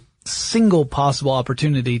every single possible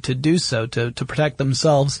opportunity to do so, to protect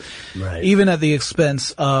themselves, even at the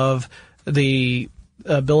expense of the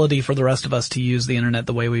ability for the rest of us to use the internet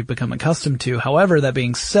the way we've become accustomed to. However, that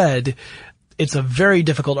being said, it's a very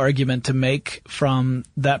difficult argument to make from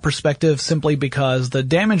that perspective simply because the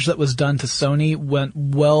damage that was done to Sony went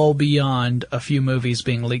well beyond a few movies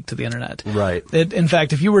being leaked to the internet. Right. In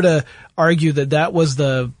fact, if you were to argue that was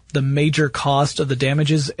the major cost of the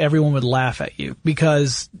damages, everyone would laugh at you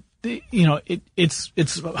because,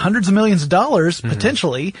 it's hundreds of millions of dollars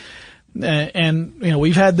potentially. And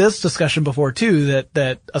we've had this discussion before too,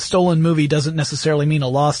 that a stolen movie doesn't necessarily mean a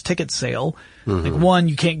lost ticket sale. Like one,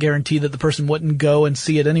 you can't guarantee that the person wouldn't go and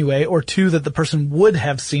see it anyway, or two, that the person would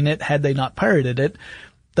have seen it had they not pirated it.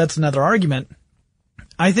 That's another argument.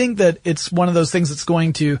 I think that it's one of those things that's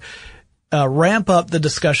going to ramp up the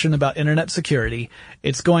discussion about internet security.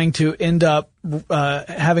 It's going to end up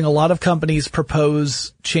having a lot of companies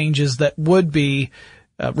propose changes that would be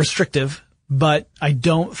restrictive, but I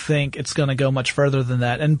don't think it's going to go much further than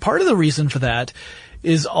that. And part of the reason for that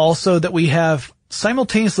is also that we have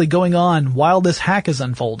simultaneously going on while this hack is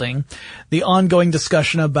unfolding, the ongoing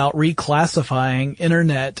discussion about reclassifying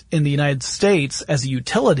internet in the United States as a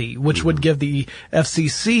utility, which would give the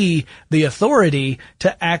FCC the authority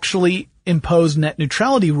to actually impose net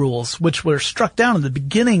neutrality rules, which were struck down at the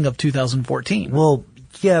beginning of 2014. Well,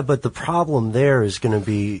 yeah, but the problem there is going to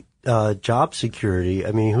be job security.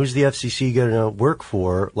 I mean, who's the FCC going to work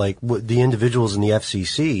for? Like, the individuals in the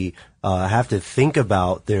FCC have to think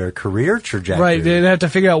about their career trajectory. Right. They'd have to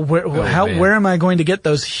figure out where am I going to get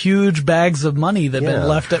those huge bags of money that have been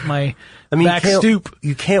left at my back stoop.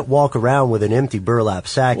 You can't walk around with an empty burlap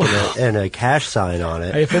sack and a cash sign on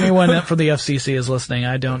it. If anyone from the FCC is listening,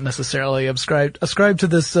 I don't necessarily ascribe to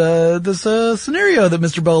this scenario that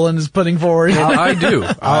Mr. Bolin is putting forward. I do.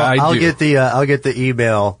 I'll get the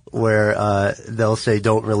email where they'll say,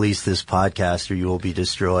 "Don't release this podcast or you will be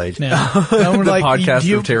destroyed." Yeah. The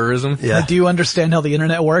podcast of terrorism. Yeah. Do you understand how the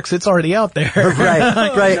internet works? It's already out there.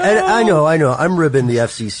 Right. And I know. I'm ribbing the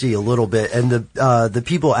FCC a little bit, and the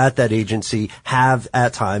people at that agency have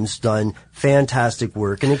at times done fantastic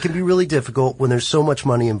work, and it can be really difficult when there's so much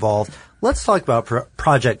money involved. Let's talk about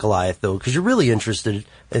Project Goliath, though, because you're really interested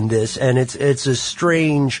in this, and it's a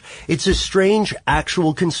strange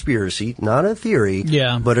actual conspiracy, not a theory,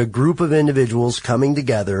 but a group of individuals coming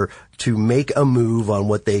together to make a move on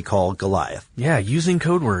what they call Goliath. Yeah, using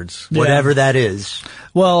code words. Whatever that is.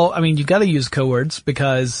 Well, I mean, you gotta use code words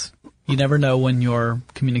because you never know when your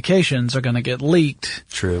communications are gonna get leaked.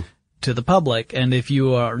 True. To the public. And if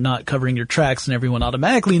you are not covering your tracks and everyone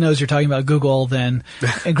automatically knows you're talking about Google, then,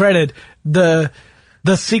 and granted, the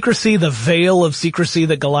secrecy, the veil of secrecy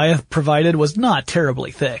that Goliath provided was not terribly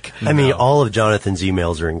thick. I mean, all of Jonathan's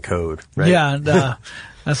emails are in code, right? Yeah,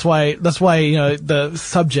 that's why, the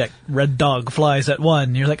subject, red dog flies at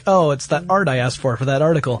one. You're like, oh, it's that art I asked for that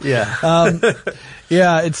article. Yeah.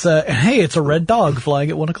 Yeah, it's it's a red dog flying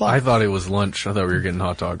at 1 o'clock. I thought it was lunch. I thought we were getting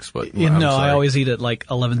hot dogs, but I always eat at like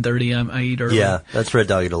 11:30. I eat early. Yeah, that's Red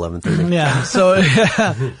Dog at 11:30. Yeah, so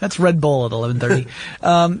that's Red Bull at 11:30.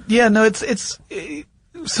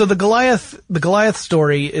 So the Goliath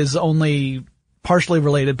story is only partially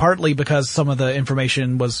related, partly because some of the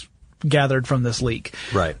information was gathered from this leak.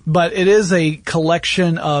 Right. But it is a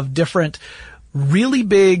collection of different really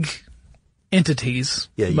big entities.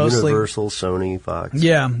 Yeah, mostly, Universal, Sony, Fox.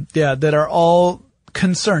 Yeah, that are all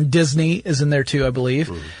concerned. Disney is in there too, I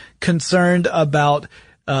believe. Concerned about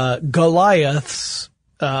Goliath's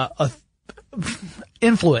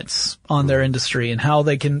influence on their industry and how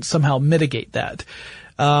they can somehow mitigate that.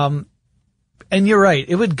 And you're right.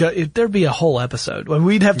 There'd be a whole episode.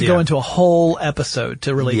 We'd have to go into a whole episode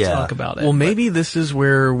to really talk about it. Well, maybe this is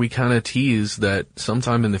where we kind of tease that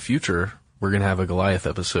sometime in the future we're going to have a Goliath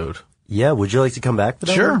episode. Yeah, would you like to come back for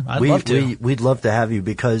that? Sure, I'd love to. We'd love to have you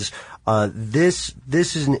because this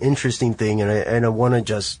is an interesting thing, and I want to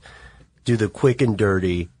just do the quick and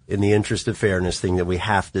dirty in the interest of fairness thing that we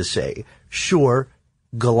have to say. Sure,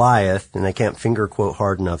 Goliath, and I can't finger quote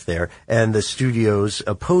hard enough there, and the studios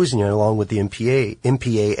opposing it along with the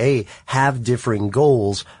MPAA have differing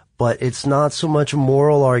goals, but it's not so much a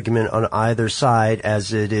moral argument on either side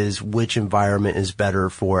as it is which environment is better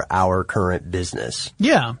for our current business.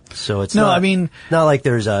 Yeah. So it's not like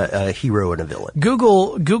there's a hero and a villain.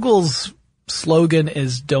 Google's slogan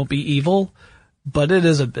is "Don't be evil," but it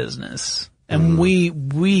is a business. And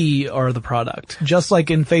we are the product. Just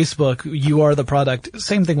like in Facebook, you are the product.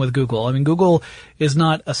 Same thing with Google. I mean, Google is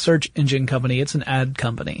not a search engine company. It's an ad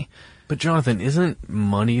company. But Jonathan, isn't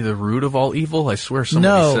money the root of all evil? I swear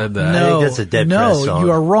somebody said that. I think that's a Dead Press song.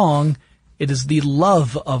 You are wrong. It is the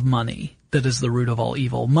love of money that is the root of all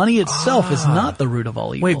evil. Money itself is not the root of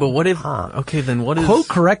all evil. Wait, but what if? Okay, then what is? Quote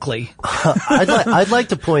correctly. I'd like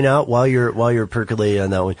to point out while you're percolating on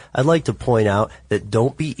that one. I'd like to point out that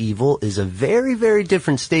 "Don't be evil" is a very, very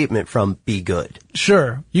different statement from "be good."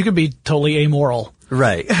 Sure, you could be totally amoral.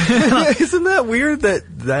 Right. Isn't that weird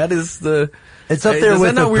that is the? It's up there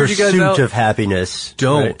with the pursuit of happiness.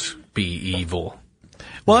 Don't be evil.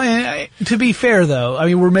 Well, to be fair, though, I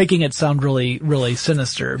mean, we're making it sound really, really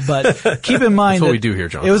sinister, but keep in mind that's what we do here,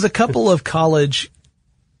 John. It was a couple of college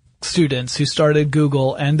students who started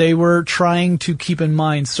Google, and they were trying to keep in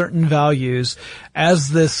mind certain values as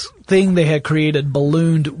this thing they had created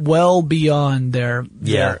ballooned well beyond their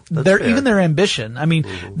even their ambition. I mean,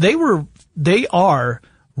 they are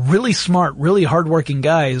really smart, really hardworking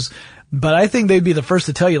guys. But I think they'd be the first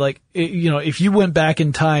to tell you, like, if you went back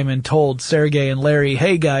in time and told Sergey and Larry,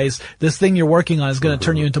 hey guys, this thing you're working on is going to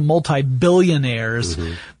turn you into multi-billionaires,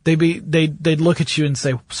 they'd look at you and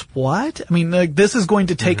say, what? I mean, like, this is going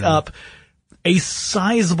to take up a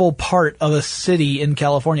sizable part of a city in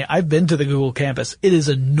California. I've been to the Google campus. It is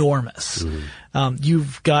enormous.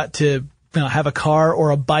 You've got to have a car or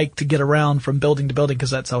a bike to get around from building to building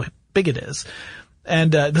because that's how big it is.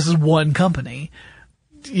 And this is one company.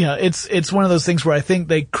 It's one of those things where I think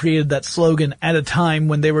they created that slogan at a time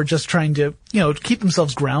when they were just trying to, keep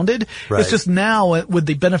themselves grounded. Right. It's just now, with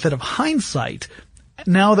the benefit of hindsight,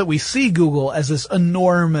 now that we see Google as this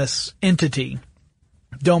enormous entity,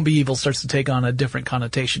 Don't Be Evil starts to take on a different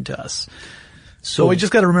connotation to us. So we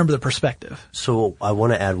just got to remember the perspective. So I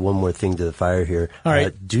want to add one more thing to the fire here. All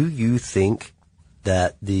right. Do you think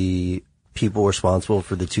that the people responsible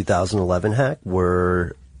for the 2011 hack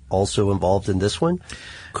were also involved in this one?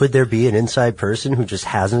 Could there be an inside person who just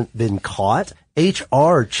hasn't been caught?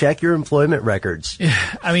 HR, check your employment records.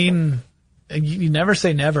 I mean, you never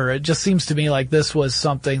say never. It just seems to me like this was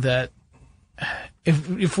something that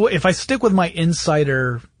if I stick with my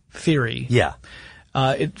insider theory,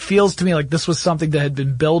 it feels to me like this was something that had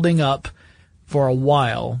been building up for a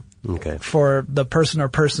while for the person or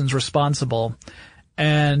persons responsible.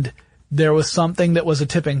 And there was something that was a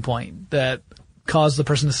tipping point that caused the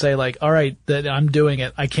person to say, like, all right, that I'm doing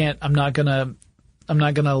it. I'm not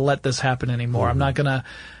gonna let this happen anymore. I'm not gonna,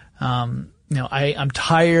 I'm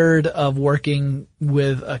tired of working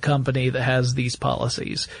with a company that has these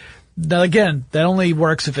policies. Now again, that only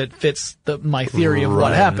works if it fits my theory of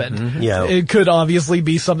what happened. Yeah. It could obviously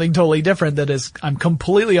be something totally different that is, I'm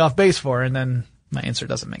completely off base for, and then my answer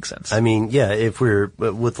doesn't make sense. I mean, if we're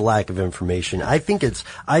with the lack of information, I think it's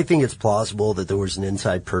plausible that there was an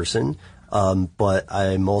inside person. But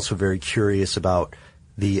I'm also very curious about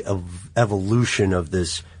the evolution of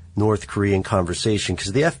this North Korean conversation,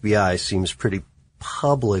 because the FBI seems pretty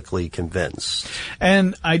publicly convinced.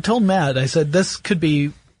 And I told Matt, I said, this could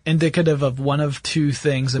be indicative of one of two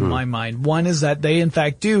things in my mind. One is that they in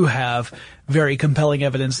fact do have very compelling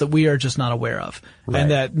evidence that we are just not aware of,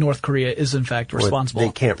 and that North Korea is in fact responsible. Or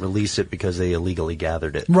they can't release it because they illegally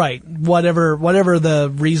gathered it. Right. Whatever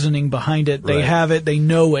the reasoning behind it, they have it, they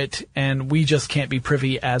know it, and we just can't be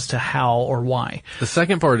privy as to how or why. The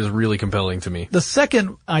second part is really compelling to me. The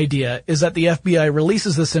second idea is that the FBI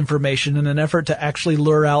releases this information in an effort to actually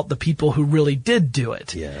lure out the people who really did do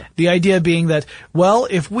it. Yeah. The idea being that, well,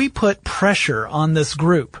 if we put pressure on this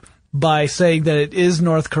group by saying that it is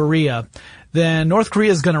North Korea, then North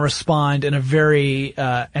Korea is going to respond in a very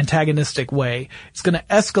antagonistic way. It's going to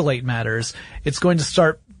escalate matters. It's going to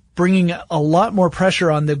start bringing a lot more pressure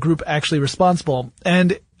on the group actually responsible.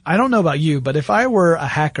 And I don't know about you, but if I were a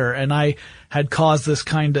hacker and I had caused this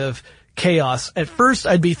kind of chaos, at first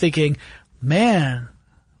I'd be thinking, man,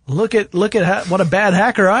 look at what a bad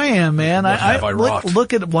hacker I am, man.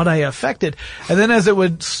 Look at what I affected. And then as it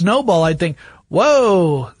would snowball, I'd think,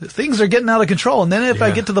 whoa, things are getting out of control. And then if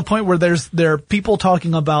I get to the point where there are people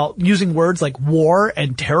talking about using words like war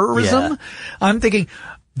and terrorism, I'm thinking,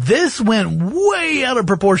 this went way out of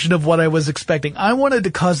proportion of what I was expecting. I wanted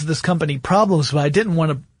to cause this company problems, but I didn't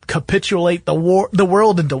want to capitulate the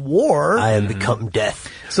world into war. I am become death.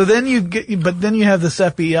 So then you have this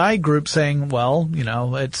FBI group saying, well,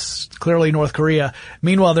 it's clearly North Korea.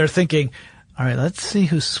 Meanwhile, they're thinking, all right, let's see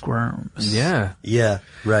who squirms. Yeah. Yeah,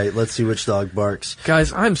 right. Let's see which dog barks.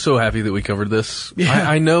 Guys, I'm so happy that we covered this. Yeah.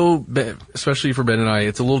 I know, especially for Ben and I,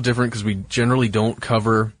 it's a little different because we generally don't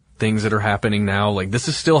cover things that are happening now. Like, this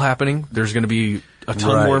is still happening. There's going to be a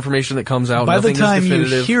ton more information that comes out. By Nothing the time is you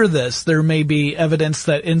definitive. hear this, there may be evidence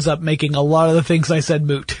that ends up making a lot of the things I said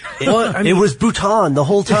moot. It was Bhutan the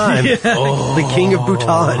whole time. The king of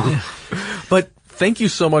Bhutan. But thank you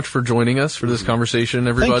so much for joining us for this conversation,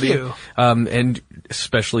 everybody. Thank you. And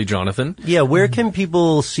especially Jonathan. Yeah, where can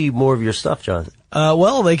people see more of your stuff, Jonathan?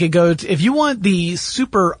 Well, they could go to, if you want the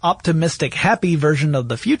super optimistic, happy version of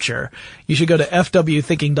the future, you should go to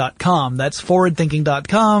fwthinking.com. That's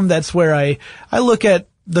forwardthinking.com. That's where I look at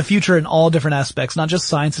the future in all different aspects, not just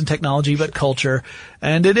science and technology, but culture.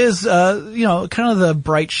 And it is, kind of the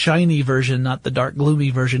bright, shiny version, not the dark, gloomy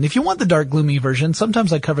version. If you want the dark, gloomy version,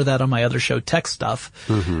 sometimes I cover that on my other show, Tech Stuff,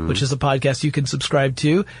 which is a podcast you can subscribe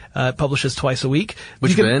to. It publishes twice a week.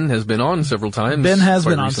 Which Ben has been on several times. Ben has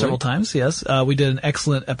been on several times, yes. We did an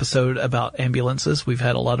excellent episode about ambulances. We've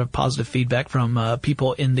had a lot of positive feedback from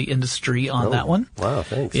people in the industry on that one. Wow,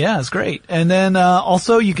 thanks. Yeah, it's great. And then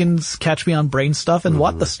also you can catch me on Brain Stuff and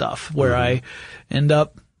What the Stuff, where I end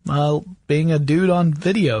up being a dude on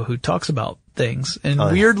video who talks about things in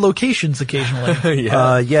weird locations occasionally.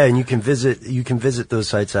 Yeah, and you can visit those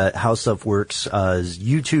sites at How Stuff Works'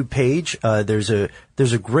 YouTube page. There's a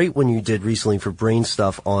great one you did recently for Brain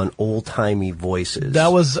Stuff on old-timey voices.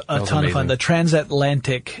 That was a ton of fun. The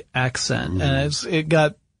transatlantic accent. And it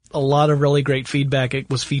got a lot of really great feedback. It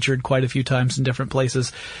was featured quite a few times in different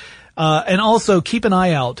places. And also keep an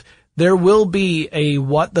eye out. There will be a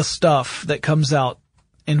What the Stuff that comes out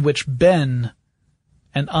in which Ben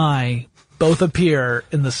and I both appear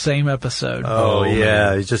in the same episode. Oh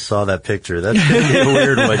yeah, I just saw that picture. That's gonna be a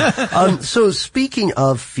weird one. So speaking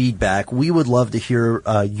of feedback, we would love to hear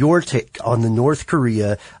your take on the North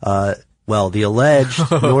Korea, the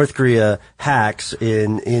alleged North Korea hacks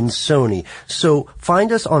in Sony. So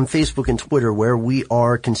find us on Facebook and Twitter where we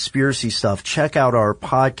are Conspiracy Stuff. Check out our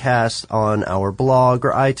podcast on our blog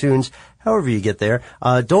or iTunes. However you get there.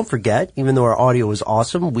 Don't forget, even though our audio is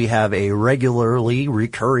awesome, we have a regularly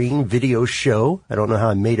recurring video show. I don't know how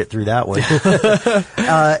I made it through that one.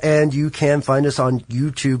 And you can find us on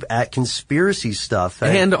YouTube at Conspiracy Stuff.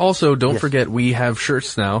 And also, don't forget, we have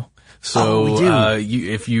shirts now. So,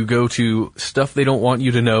 if you go to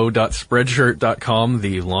stufftheydon'twantyouto.know.spreadshirt.com,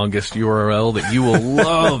 the longest URL that you will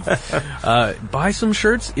love, buy some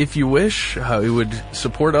shirts if you wish. It would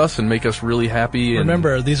support us and make us really happy. And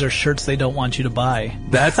remember, these are shirts they don't want you to buy.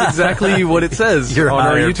 That's exactly what it says on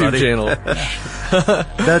our YouTube channel.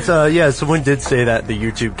 That's, someone did say that in the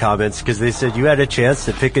YouTube comments because they said you had a chance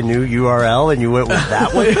to pick a new URL and you went with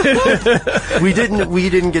that one. We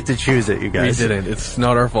didn't get to choose it, you guys. We didn't. It's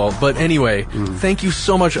not our fault. But anyway, thank you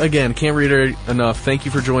so much again. Can't reiterate enough. Thank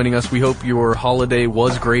you for joining us. We hope your holiday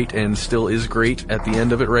was great and still is great at the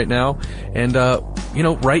end of it right now. And,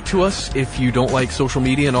 write to us if you don't like social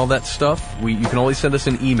media and all that stuff. You can always send us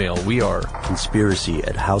an email. We are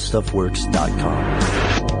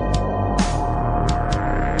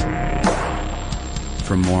conspiracy@howstuffworks.com.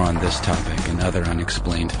 For more on this topic and other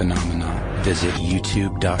unexplained phenomena, visit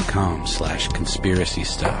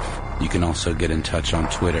youtube.com/conspiracystuff. You can also get in touch on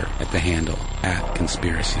Twitter at the handle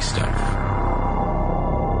 @conspiracystuff.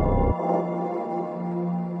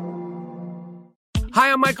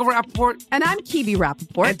 Hi, I'm Michael Rappaport. And I'm Kibi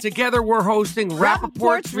Rappaport. And together we're hosting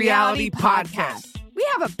Rappaport's Reality Podcast. We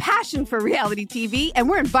have a passion for reality TV, and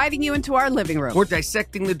we're inviting you into our living room. We're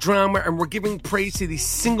dissecting the drama, and we're giving praise to the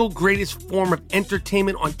single greatest form of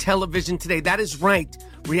entertainment on television today. That is right.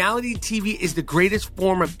 Reality TV is the greatest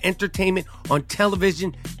form of entertainment on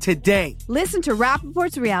television today. Listen to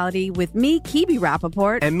Rappaport's Reality with me, Kibi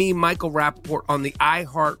Rappaport. And me, Michael Rappaport, on the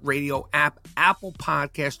iHeartRadio app, Apple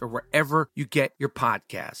Podcast, or wherever you get your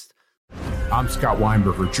podcast. I'm Scott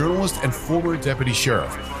Weinberger, journalist and former deputy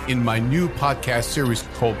sheriff. In my new podcast series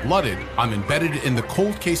called Blooded, I'm embedded in the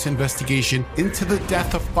cold case investigation into the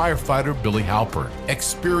death of firefighter Billy Halpern.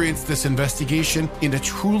 Experience this investigation in a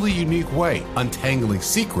truly unique way, untangling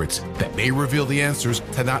secrets that may reveal the answers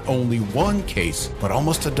to not only one case, but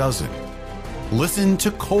almost a dozen. Listen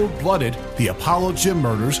to Cold Blooded, the Apollo Gym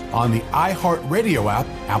Murders on the iHeartRadio app,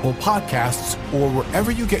 Apple Podcasts, or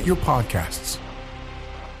wherever you get your podcasts.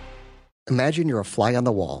 Imagine you're a fly on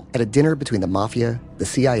the wall at a dinner between the Mafia, the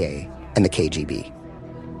CIA, and the KGB.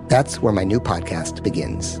 That's where my new podcast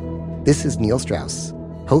begins. This is Neil Strauss,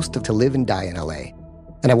 host of To Live and Die in LA,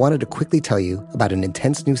 and I wanted to quickly tell you about an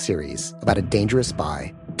intense new series about a dangerous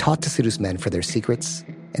spy taught to seduce men for their secrets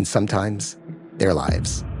and sometimes their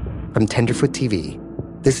lives. From Tenderfoot TV,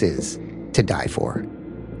 this is To Die For.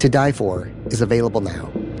 To Die For is available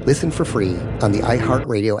now. Listen for free on the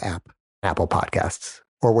iHeartRadio app, Apple Podcasts,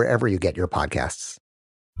 or wherever you get your podcasts.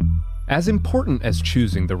 As important as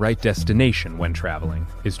choosing the right destination when traveling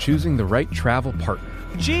is choosing the right travel partner.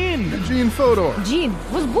 Gene Fodor. Gene,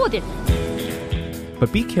 was good.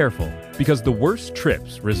 But be careful, because the worst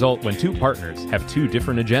trips result when two partners have two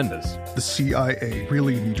different agendas. The CIA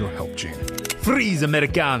really need your help, Gene. Freeze,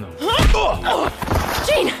 Americano!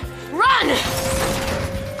 Gene, run!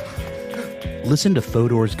 Listen to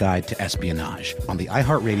Fodor's Guide to Espionage on the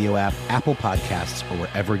iHeartRadio app, Apple Podcasts, or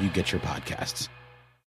wherever you get your podcasts.